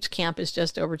attending each camp is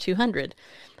just over 200.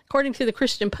 According to the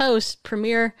Christian Post,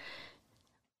 Premier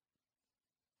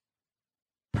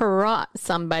Perrott,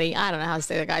 I don't know how to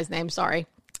say the guy's name, sorry,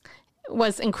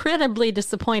 was incredibly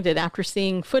disappointed after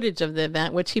seeing footage of the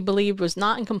event, which he believed was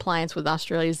not in compliance with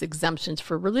Australia's exemptions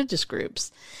for religious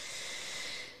groups.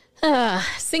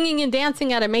 Singing and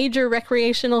dancing at a major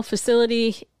recreational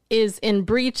facility is in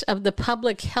breach of the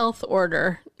public health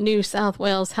order, New South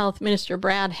Wales Health Minister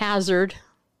Brad Hazzard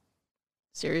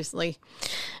Seriously.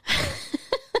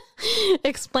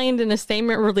 Explained in a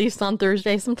statement released on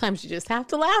Thursday. Sometimes you just have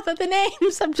to laugh at the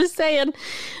names. I'm just saying.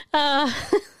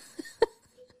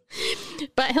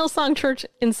 But Hillsong Church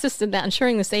insisted that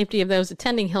ensuring the safety of those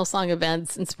attending Hillsong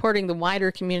events and supporting the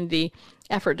wider community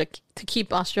effort to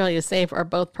keep Australia safe are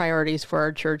both priorities for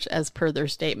our church, as per their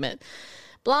statement.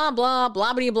 Blah, blah,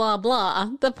 blah, blah, blah,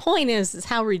 blah. The point is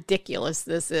how ridiculous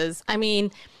this is. I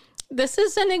mean, this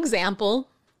is an example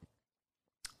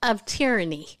of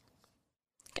tyranny.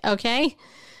 Okay?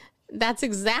 That's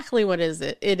exactly what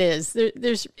it is.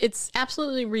 It's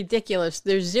absolutely ridiculous.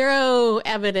 There's zero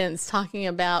evidence talking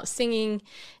about singing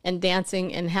and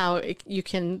dancing and how you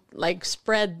can like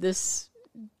spread this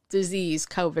disease,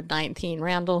 COVID-19.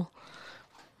 Randall?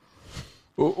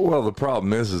 Well, the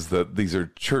problem is that these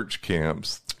are church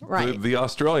camps. Right. The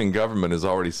Australian government has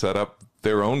already set up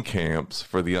their own camps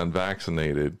for the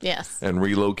unvaccinated. Yes. And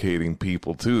relocating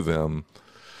people to them.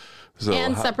 So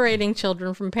and separating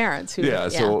children from parents.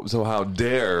 So how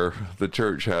dare the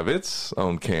church have its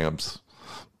own camps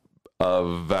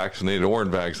of vaccinated or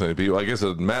unvaccinated people? I guess it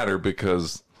doesn't matter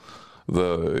because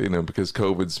because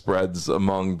COVID spreads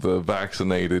among the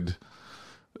vaccinated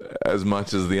as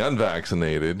much as the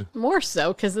unvaccinated. More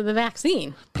so because of the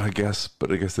vaccine. But I guess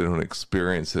they don't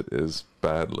experience it as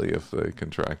badly if they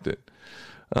contract it.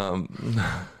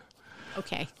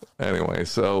 Okay. Anyway,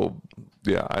 so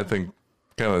yeah, I think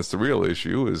kind of that's the real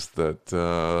issue is that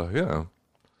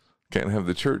can't have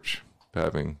the church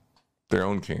having their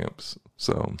own camps.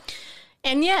 So,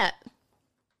 and yet,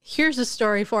 here's a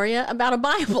story for you about a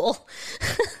Bible.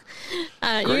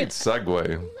 Great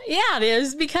segue. Yeah, it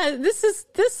is, because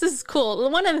this is cool.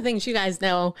 One of the things you guys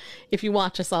know, if you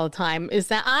watch us all the time, is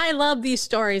that I love these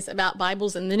stories about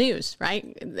Bibles in the news,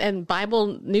 right? And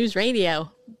Bible News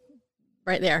Radio,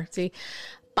 right there. See,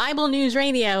 Bible News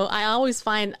Radio. I always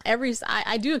find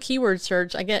I do a keyword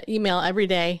search. I get email every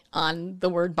day on the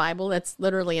word Bible. That's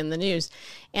literally in the news.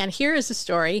 And here is a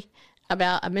story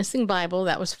about a missing Bible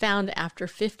that was found after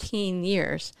 15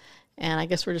 years. And I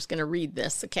guess we're just going to read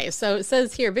this. Okay, so it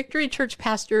says here, Victory Church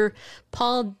pastor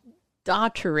Paul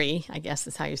Daugherty, I guess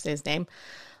is how you say his name,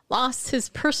 lost his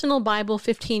personal Bible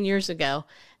 15 years ago.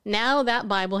 Now that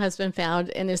Bible has been found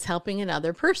and is helping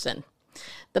another person.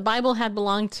 The Bible had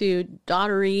belonged to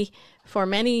Daugherty for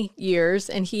many years,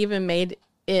 and he even made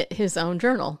it his own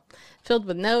journal, filled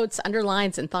with notes,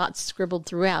 underlines, and thoughts scribbled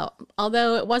throughout.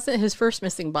 Although it wasn't his first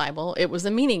missing Bible, it was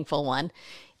a meaningful one.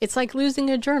 It's like losing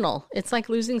a journal. It's like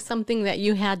losing something that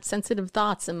you had sensitive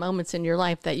thoughts and moments in your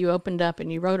life that you opened up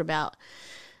and you wrote about,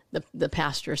 the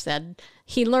pastor said.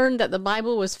 He learned that the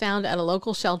Bible was found at a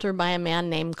local shelter by a man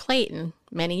named Clayton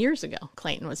many years ago.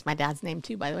 Clayton was my dad's name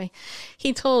too, by the way.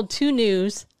 He told 2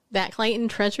 News that Clayton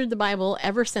treasured the Bible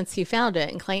ever since he found it,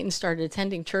 and Clayton started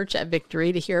attending church at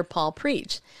Victory to hear Paul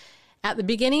preach. At the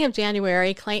beginning of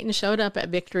January, Clayton showed up at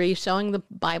Victory showing the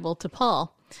Bible to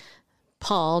Paul.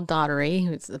 Paul Daugherty,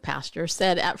 who's the pastor,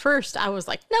 said, "At first I was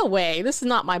like, no way, this is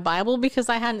not my Bible, because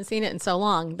I hadn't seen it in so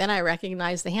long. Then I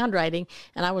recognized the handwriting,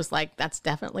 and I was like, that's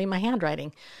definitely my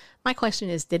handwriting." My question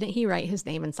is, didn't he write his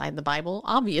name inside the Bible?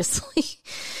 Obviously.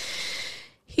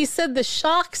 He said the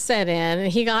shock set in,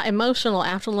 and he got emotional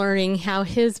after learning how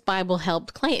his Bible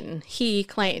helped Clayton.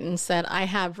 Clayton, said, "I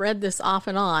have read this off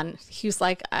and on." He was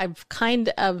like, "I've kind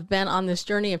of been on this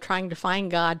journey of trying to find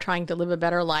God, trying to live a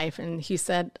better life." And he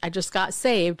said, "I just got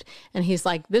saved." And he's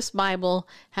like, "This Bible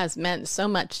has meant so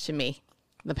much to me,"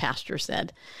 the pastor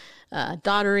said.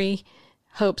 Daugherty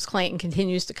hopes Clayton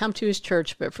continues to come to his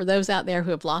church, but for those out there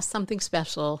who have lost something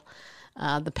special,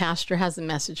 the pastor has a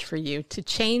message for you to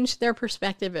change their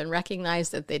perspective and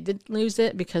recognize that they didn't lose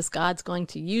it because God's going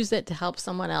to use it to help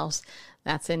someone else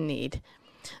that's in need.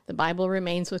 The Bible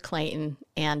remains with Clayton,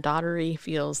 and Daugherty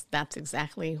feels that's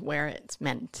exactly where it's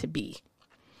meant to be.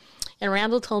 And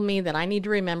Randall told me that I need to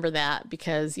remember that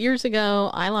because years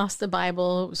ago I lost the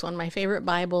Bible. It was one of my favorite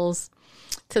Bibles.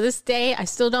 To this day, I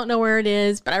still don't know where it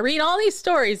is, but I read all these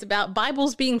stories about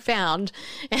Bibles being found,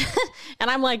 and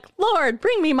I'm like, Lord,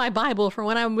 bring me my Bible from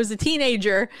when I was a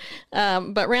teenager.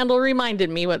 But Randall reminded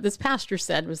me what this pastor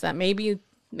said was that maybe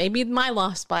my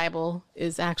lost Bible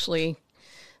is actually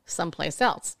someplace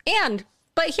else.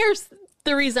 But here's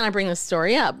the reason I bring this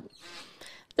story up.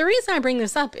 The reason I bring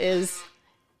this up is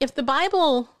if the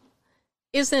Bible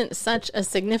isn't such a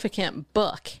significant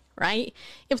book, right?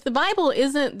 If the Bible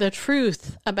isn't the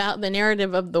truth about the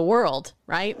narrative of the world,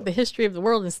 right? The history of the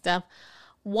world and stuff,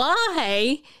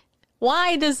 why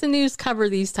does the news cover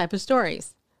these type of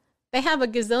stories? They have a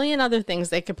gazillion other things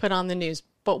they could put on the news,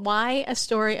 but why a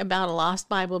story about a lost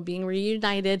Bible being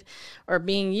reunited or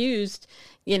being used,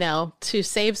 to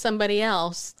save somebody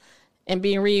else and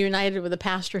being reunited with a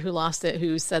pastor who lost it,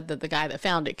 who said that the guy that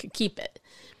found it could keep it.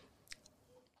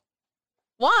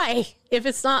 Why? If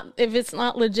it's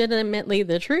not legitimately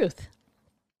the truth.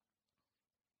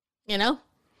 You know?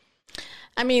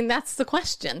 I mean, that's the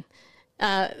question.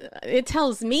 It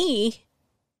tells me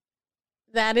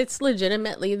that it's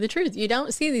legitimately the truth. You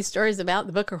don't see these stories about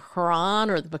the Book of Quran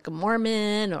or the Book of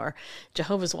Mormon or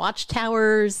Jehovah's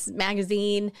Watchtowers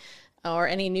magazine or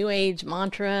any New Age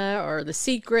mantra or The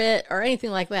Secret or anything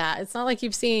like that. It's not like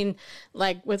you've seen,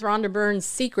 like with Rhonda Byrne's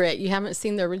Secret, you haven't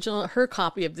seen the original, her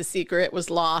copy of The Secret was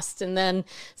lost and then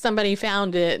somebody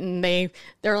found it and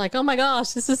they're like, oh my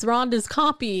gosh, this is Rhonda's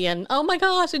copy and oh my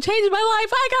gosh, it changed my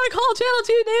life. I gotta call Channel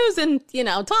 2 News and,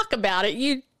 talk about it.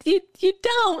 You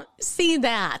don't see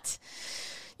that.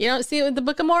 You don't see it with the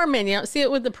Book of Mormon. You don't see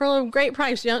it with the Pearl of Great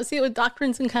Price. You don't see it with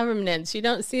Doctrines and Covenants. You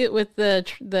don't see it with the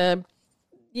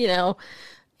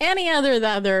any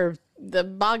other, the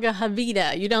Bhagavad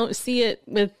Gita. You don't see it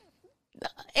with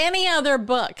any other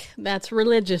book that's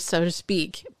religious, so to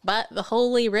speak, but the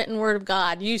holy written word of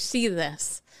God. You see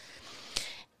this.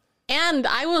 And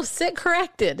I will sit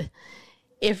corrected.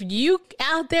 If you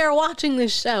out there watching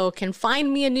this show can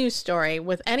find me a news story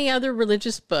with any other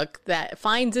religious book that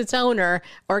finds its owner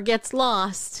or gets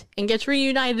lost and gets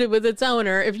reunited with its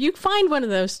owner, if you find one of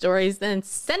those stories, then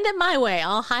send it my way.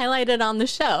 I'll highlight it on the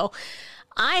show.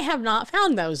 I have not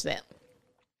found those yet.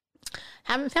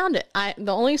 Haven't found it.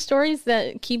 The only stories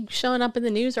that keep showing up in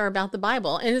the news are about the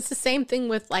Bible. And it's the same thing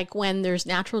with like when there's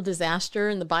natural disaster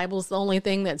and the Bible's the only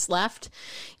thing that's left,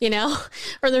 or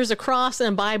there's a cross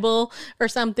and a Bible or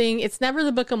something. It's never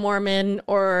the Book of Mormon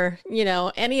or,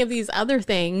 any of these other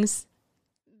things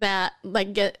that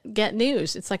like get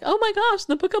news. It's like, oh my gosh,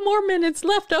 the Book of Mormon, it's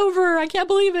left over. I can't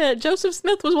believe it. Joseph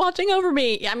Smith was watching over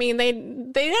me. I mean, they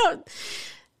don't.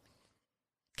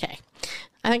 Okay.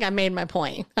 I think I made my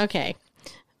point. Okay.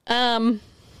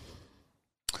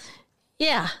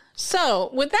 Yeah. So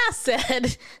with that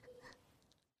said,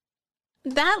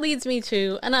 that leads me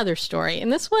to another story.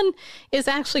 And this one is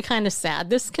actually kind of sad.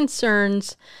 This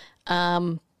concerns,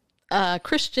 a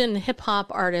Christian hip hop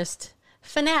artist,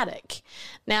 Fanatic.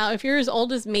 Now, if you're as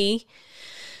old as me,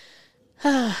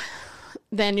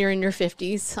 then you're in your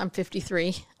 50s. I'm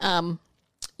 53.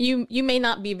 You may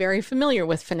not be very familiar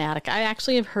with Fanatic. I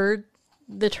actually have heard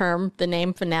the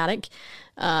name Fanatic.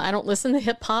 I don't listen to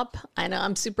hip hop. I know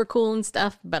I'm super cool and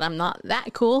stuff, but I'm not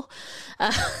that cool.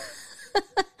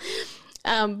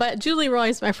 But Julie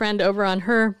Roy's my friend over on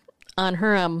her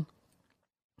website,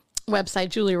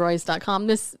 julieroys.com.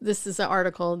 This is an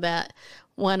article that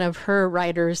one of her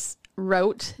writers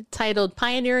wrote titled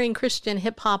 "Pioneering Christian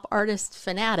Hip Hop Artist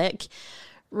Fanatic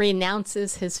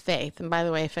Renounces His Faith." And by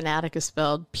the way, Fanatic is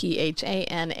spelled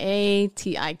Phanatik.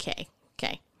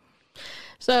 Okay.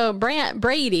 So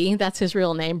Brady, that's his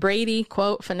real name, Brady,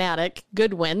 quote, Fanatic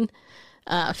Goodwin,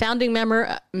 founding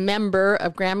member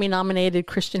of Grammy-nominated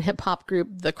Christian hip-hop group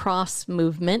The Cross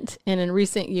Movement, and in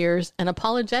recent years, an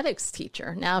apologetics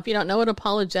teacher. Now, if you don't know what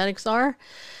apologetics are,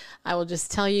 I will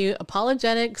just tell you,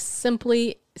 apologetics,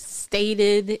 simply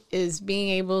stated, is being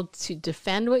able to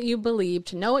defend what you believe,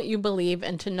 to know what you believe,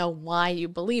 and to know why you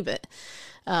believe it.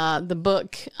 The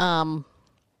book,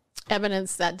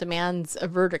 Evidence That Demands a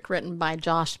Verdict, written by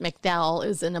Josh McDowell,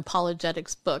 is an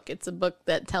apologetics book. It's a book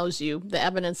that tells you the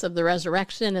evidence of the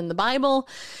resurrection in the Bible,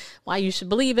 why you should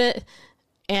believe it,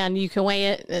 and you can weigh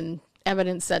it, and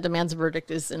Evidence That Demands a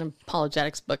Verdict is an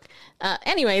apologetics book.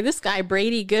 Anyway, this guy,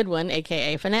 Brady Goodwin,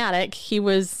 aka Fanatic, he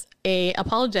was a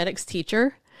apologetics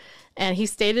teacher, and he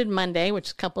stated Monday, which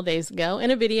is a couple days ago, in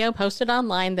a video posted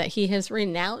online that he has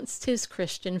renounced his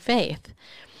Christian faith.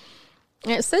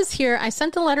 And it says here, I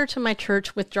sent a letter to my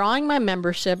church withdrawing my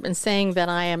membership and saying that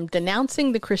I am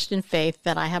denouncing the Christian faith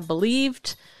that I have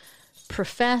believed,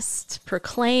 professed,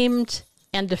 proclaimed,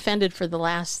 and defended for the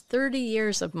last 30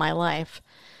 years of my life.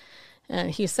 And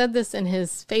he said this in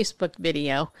his Facebook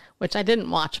video, which I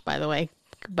didn't watch, by the way,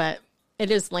 but it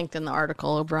is linked in the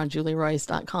article over on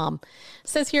julieroys.com. It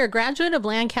says here, a graduate of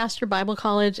Lancaster Bible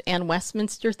College and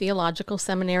Westminster Theological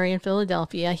Seminary in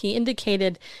Philadelphia, he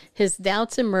indicated his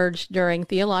doubts emerged during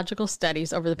theological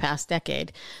studies over the past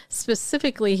decade.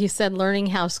 Specifically, he said learning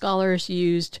how scholars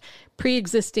used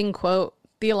pre-existing, quote,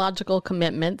 theological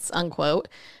commitments, unquote,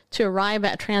 to arrive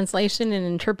at translation and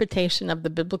interpretation of the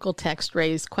biblical text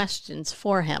raised questions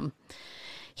for him.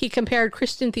 He compared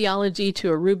Christian theology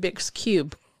to a Rubik's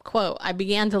Cube, Quote, I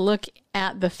began to look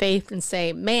at the faith and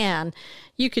say, man,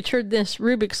 you could turn this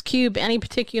Rubik's Cube any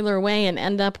particular way and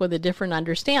end up with a different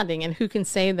understanding. And who can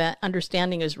say that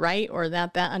understanding is right or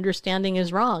that understanding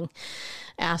is wrong?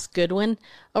 Asked Goodwin.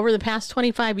 Over the past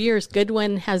 25 years,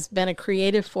 Goodwin has been a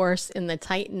creative force in the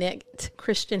tight-knit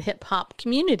Christian hip-hop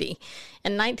community.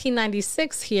 In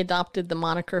 1996, he adopted the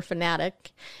moniker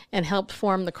Fanatic and helped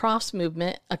form the Cross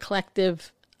Movement, a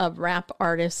collective of rap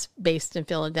artists based in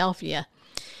Philadelphia.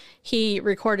 He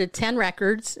recorded 10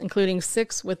 records, including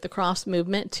 6 with the Cross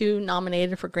Movement, 2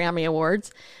 nominated for Grammy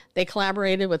Awards. They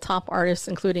collaborated with top artists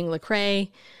including Lecrae,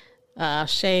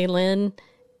 Shay Lynn,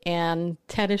 and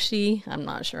Tedashii. I'm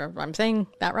not sure if I'm saying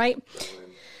that right.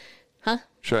 Huh?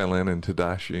 Shailin and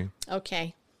Tadashi.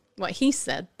 Okay. What he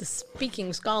said, the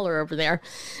speaking scholar over there.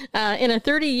 In a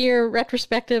 30-year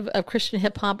retrospective of Christian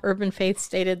hip-hop, Urban Faith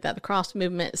stated that the Cross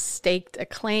Movement staked a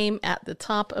claim at the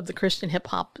top of the Christian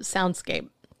hip-hop soundscape.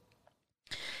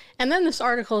 And then this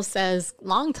article says,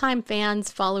 longtime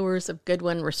fans, followers of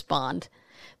Goodwin respond.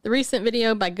 The recent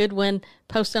video by Goodwin,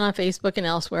 posted on Facebook and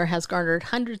elsewhere, has garnered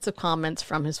hundreds of comments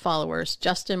from his followers.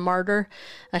 Justin Martyr,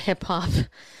 a hip-hop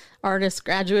artist,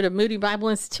 graduate of Moody Bible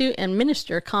Institute, and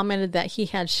minister, commented that he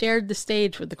had shared the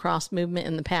stage with the Cross Movement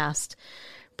in the past.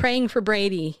 Praying for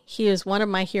Brady. He is one of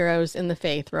my heroes in the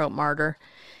faith, wrote Martyr.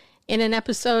 In an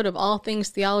episode of All Things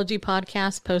Theology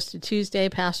podcast posted Tuesday,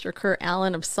 Pastor Kurt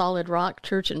Allen of Solid Rock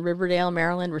Church in Riverdale,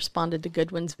 Maryland, responded to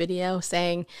Goodwin's video,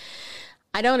 saying,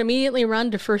 I don't immediately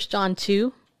run to 1 John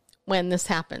 2 when this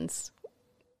happens.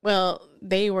 Well,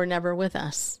 they were never with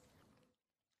us,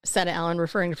 said Allen,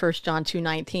 referring to 1 John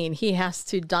 2:19. He has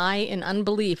to die in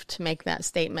unbelief to make that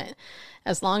statement.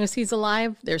 As long as he's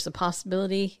alive, there's a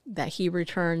possibility that he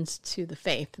returns to the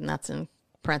faith, and that's in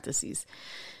parentheses.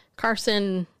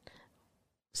 Carson,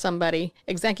 somebody,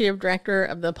 executive director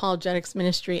of the apologetics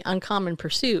ministry Uncommon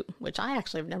Pursuit, which I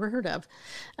actually have never heard of,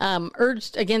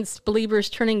 urged against believers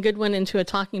turning Goodwin into a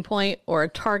talking point or a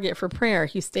target for prayer.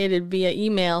 He stated via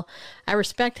email, I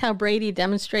respect how Brady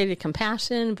demonstrated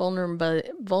compassion,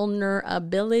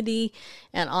 vulnerability,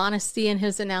 and honesty in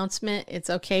his announcement. It's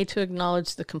okay to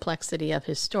acknowledge the complexity of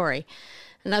his story.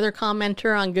 Another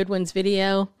commenter on Goodwin's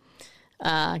video,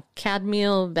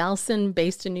 Cadmiel Valson,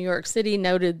 based in New York City,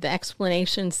 noted the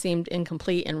explanation seemed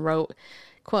incomplete and wrote,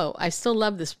 quote, I still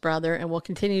love this brother and will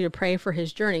continue to pray for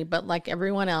his journey, but like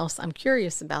everyone else, I'm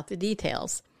curious about the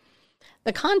details.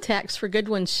 The context for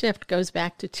Goodwin's shift goes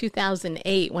back to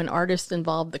 2008 when artists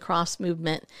involved the Cross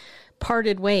Movement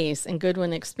parted ways and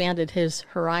Goodwin expanded his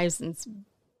horizons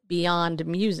beyond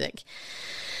music.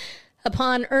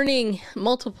 Upon earning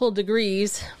multiple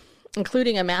degrees,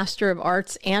 including a Master of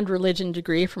Arts and Religion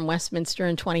degree from Westminster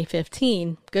in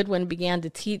 2015, Goodwin began to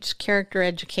teach character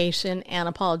education and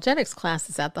apologetics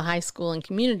classes at the high school and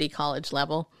community college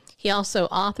level. He also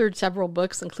authored several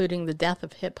books, including The Death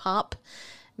of Hip Hop,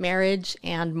 Marriage,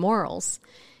 and Morals.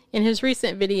 In his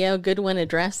recent video, Goodwin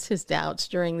addressed his doubts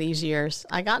during these years.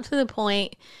 I got to the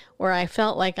point where I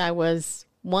felt like I was,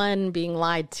 1, being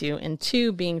lied to, and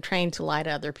 2, being trained to lie to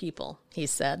other people, he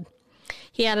said.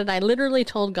 He added, I literally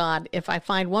told God, if I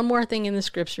find one more thing in the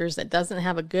scriptures that doesn't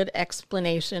have a good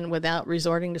explanation without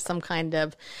resorting to some kind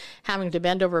of having to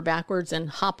bend over backwards and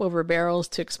hop over barrels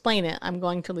to explain it, I'm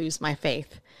going to lose my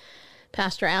faith.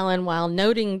 Pastor Allen, while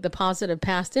noting the positive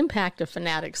past impact of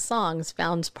Fanatic's songs,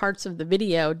 found parts of the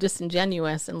video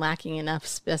disingenuous and lacking enough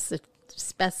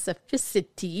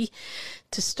specificity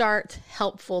to start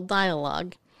helpful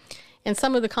dialogue. In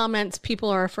some of the comments, people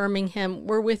are affirming him,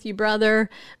 we're with you, brother,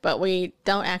 but we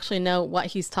don't actually know what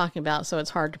he's talking about, so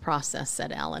it's hard to process,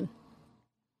 said Allen.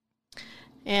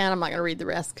 And I'm not going to read the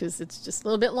rest because it's just a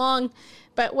little bit long.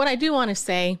 But what I do want to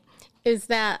say is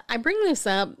that I bring this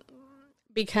up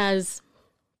because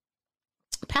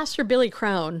Pastor Billy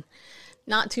Crone,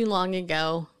 not too long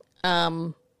ago,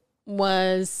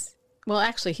 he's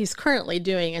currently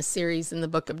doing a series in the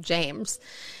book of James.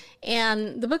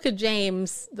 And the book of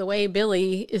James, the way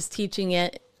Billy is teaching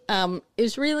it,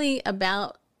 is really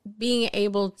about being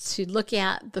able to look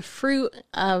at the fruit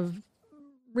of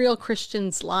real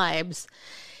Christians' lives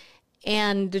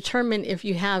and determine if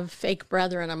you have fake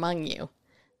brethren among you.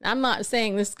 I'm not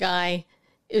saying this guy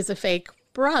is a fake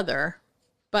brother,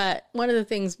 but one of the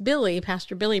things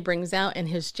Pastor Billy brings out in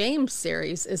his James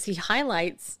series is he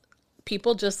highlights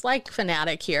people just like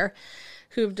Fanatic here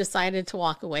who've decided to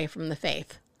walk away from the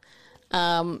faith.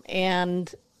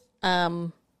 Unlike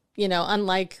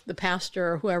the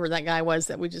pastor or whoever that guy was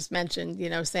that we just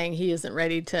mentioned, saying he isn't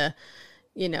ready to,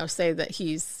 say that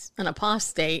he's an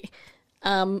apostate.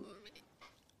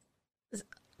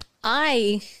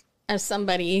 I, as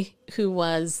somebody who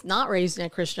was not raised in a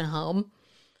Christian home,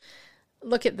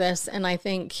 look at this and I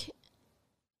think,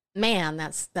 man,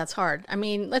 that's hard. I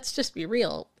mean, let's just be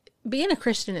real. Being a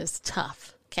Christian is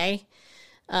tough, okay?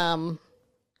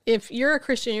 If you're a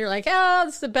Christian, you're like, oh,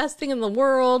 it's the best thing in the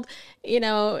world.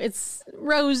 It's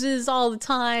roses all the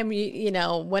time,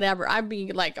 whatever. I'd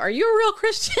be like, are you a real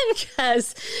Christian?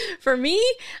 Because for me,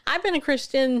 I've been a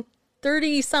Christian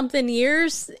 30 something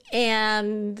years.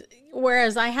 And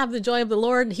whereas I have the joy of the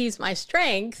Lord, he's my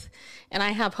strength. And I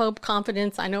have hope,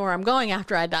 confidence. I know where I'm going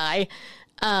after I die.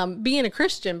 Being a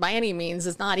Christian by any means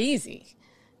is not easy,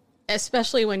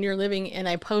 especially when you're living in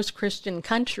a post-Christian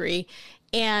country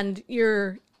and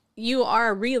you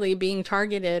are really being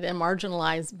targeted and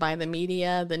marginalized by the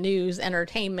media, the news,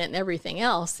 entertainment, and everything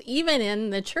else, even in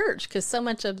the church, because so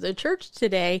much of the church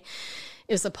today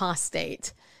is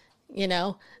apostate,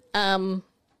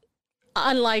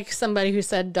 Unlike somebody who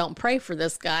said, don't pray for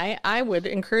this guy, I would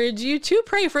encourage you to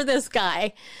pray for this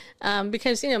guy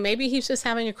because, maybe he's just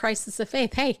having a crisis of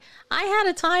faith. Hey, I had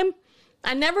a time,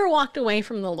 I never walked away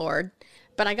from the Lord,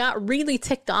 but I got really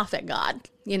ticked off at God,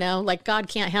 like God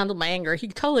can't handle my anger. He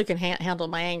totally can handle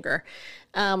my anger.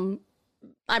 But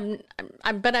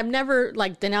I've never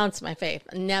denounced my faith.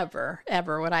 Never,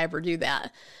 ever would I ever do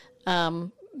that.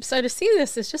 So to see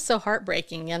this is just so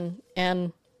heartbreaking.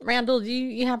 And Randall, do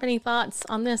you have any thoughts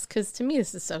on this? Because to me,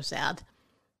 this is so sad.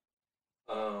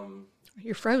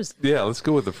 You're frozen. Yeah, let's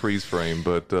go with the freeze frame,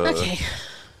 but okay.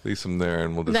 Leave some there,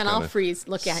 and we'll just then I'll freeze.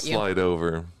 Look at you. Slide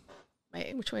over.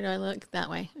 Wait, which way do I look? That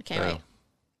way. Okay, yeah. wait.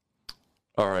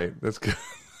 All right, that's good.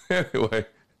 Anyway,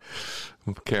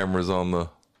 camera's on the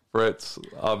fritz,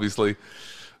 obviously,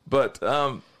 but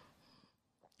later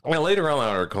on in the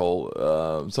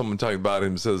article, someone talking about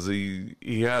him says he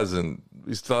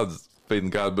still has faith in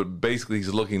God, but basically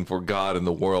he's looking for God in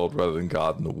the world rather than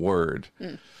God in the Word.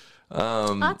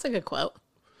 That's a good quote.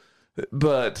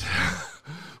 But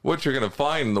what you're going to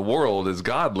find in the world is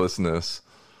godlessness,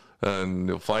 and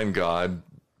you'll find God,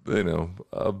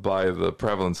 by the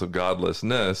prevalence of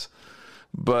godlessness.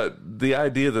 But the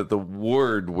idea that the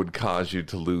Word would cause you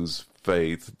to lose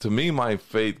faith, to me, my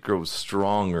faith grows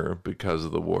stronger because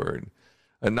of the Word.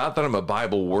 And not that I'm a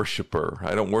Bible worshiper.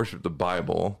 I don't worship the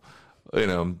Bible.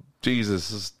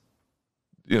 Jesus is,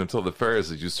 told the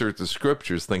Pharisees, you search the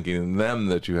scriptures thinking in them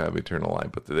that you have eternal life,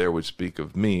 but there would speak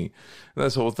of me. And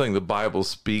that's the whole thing. The Bible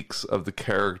speaks of the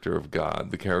character of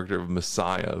God, the character of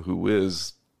Messiah, who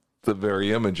is the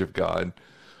very image of God,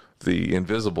 the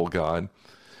invisible God.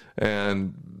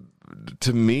 And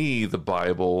to me, the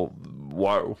Bible,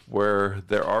 where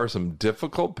there are some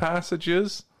difficult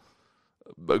passages,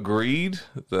 agreed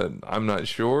that I'm not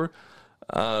sure,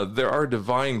 there are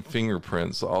divine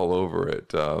fingerprints all over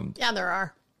it. Yeah, there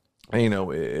are.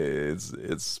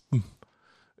 It's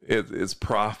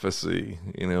prophecy.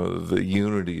 The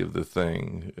unity of the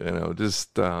thing.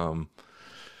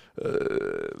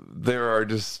 There are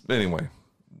just anyway.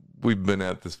 We've been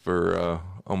at this for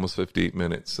almost 58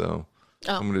 minutes, so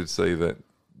I'm going to say that.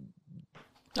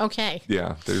 Okay.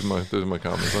 Yeah, there's my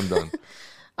comments. I'm done.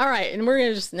 All right, and we're going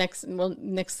to just nix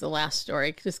the last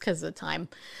story just because of the time,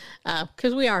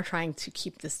 because we are trying to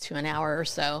keep this to an hour or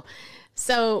so.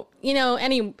 So,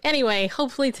 anyway,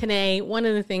 hopefully today, one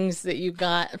of the things that you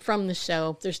got from the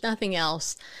show, if there's nothing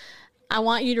else, I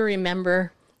want you to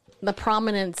remember the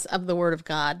prominence of the Word of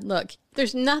God. Look,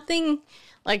 there's nothing,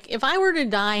 if I were to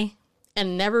die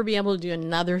and never be able to do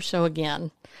another show again,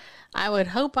 I would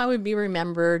hope I would be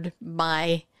remembered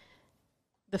by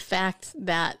the fact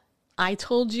that I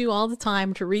told you all the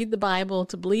time to read the Bible,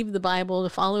 to believe the Bible, to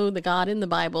follow the God in the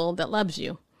Bible that loves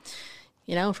you.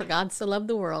 For God so loved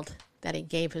the world that he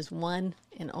gave his one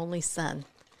and only Son,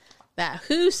 that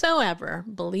whosoever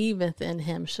believeth in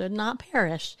him should not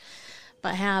perish,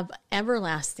 but have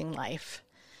everlasting life.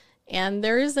 And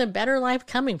there is a better life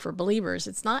coming for believers.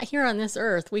 It's not here on this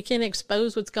earth. We can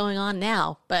expose what's going on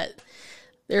now, but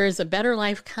there is a better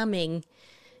life coming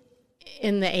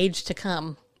in the age to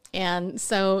come. And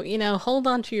so, hold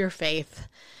on to your faith.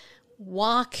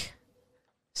 Walk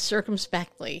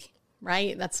circumspectly,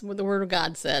 right? That's what the Word of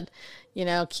God said.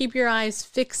 Keep your eyes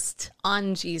fixed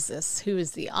on Jesus, who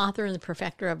is the author and the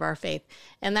perfecter of our faith.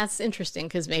 And that's interesting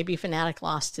because maybe Fanatic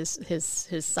lost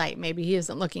his sight. Maybe he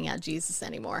isn't looking at Jesus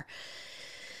anymore.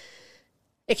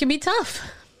 It can be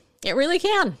tough. It really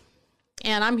can.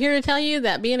 And I'm here to tell you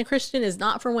that being a Christian is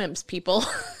not for wimps, people.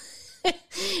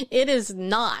 It is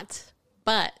not.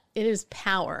 But it is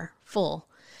powerful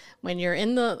when you're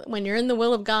in the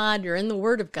will of God, you're in the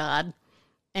Word of God,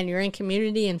 and you're in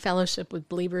community and fellowship with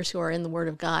believers who are in the Word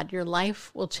of God. Your life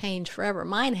will change forever.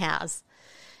 Mine has,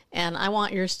 and I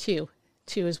want yours too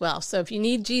too as well. So if you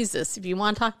need Jesus, if you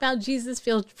want to talk about Jesus,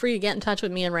 feel free to get in touch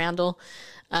with me and Randall.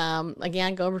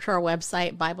 Again, go over to our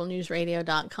website,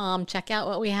 BibleNewsRadio.com. Check out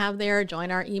what we have there.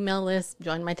 Join our email list.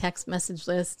 Join my text message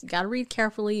list. You got to read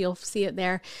carefully. You'll see it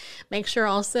there. Make sure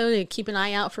also to keep an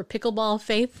eye out for pickleball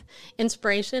faith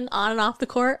inspiration on and off the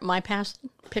court. My passion,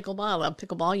 pickleball. I love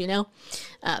pickleball, you know.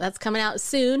 That's coming out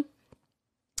soon.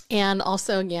 And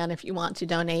also, again, if you want to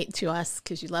donate to us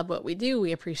because you love what we do,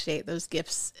 we appreciate those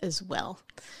gifts as well.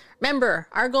 Remember,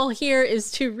 our goal here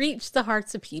is to reach the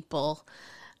hearts of people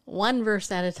one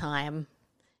verse at a time,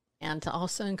 and to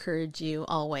also encourage you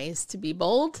always to be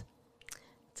bold,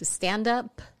 to stand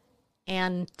up,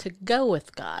 and to go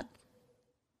with God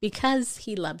because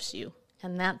he loves you.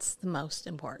 And that's the most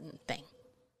important thing.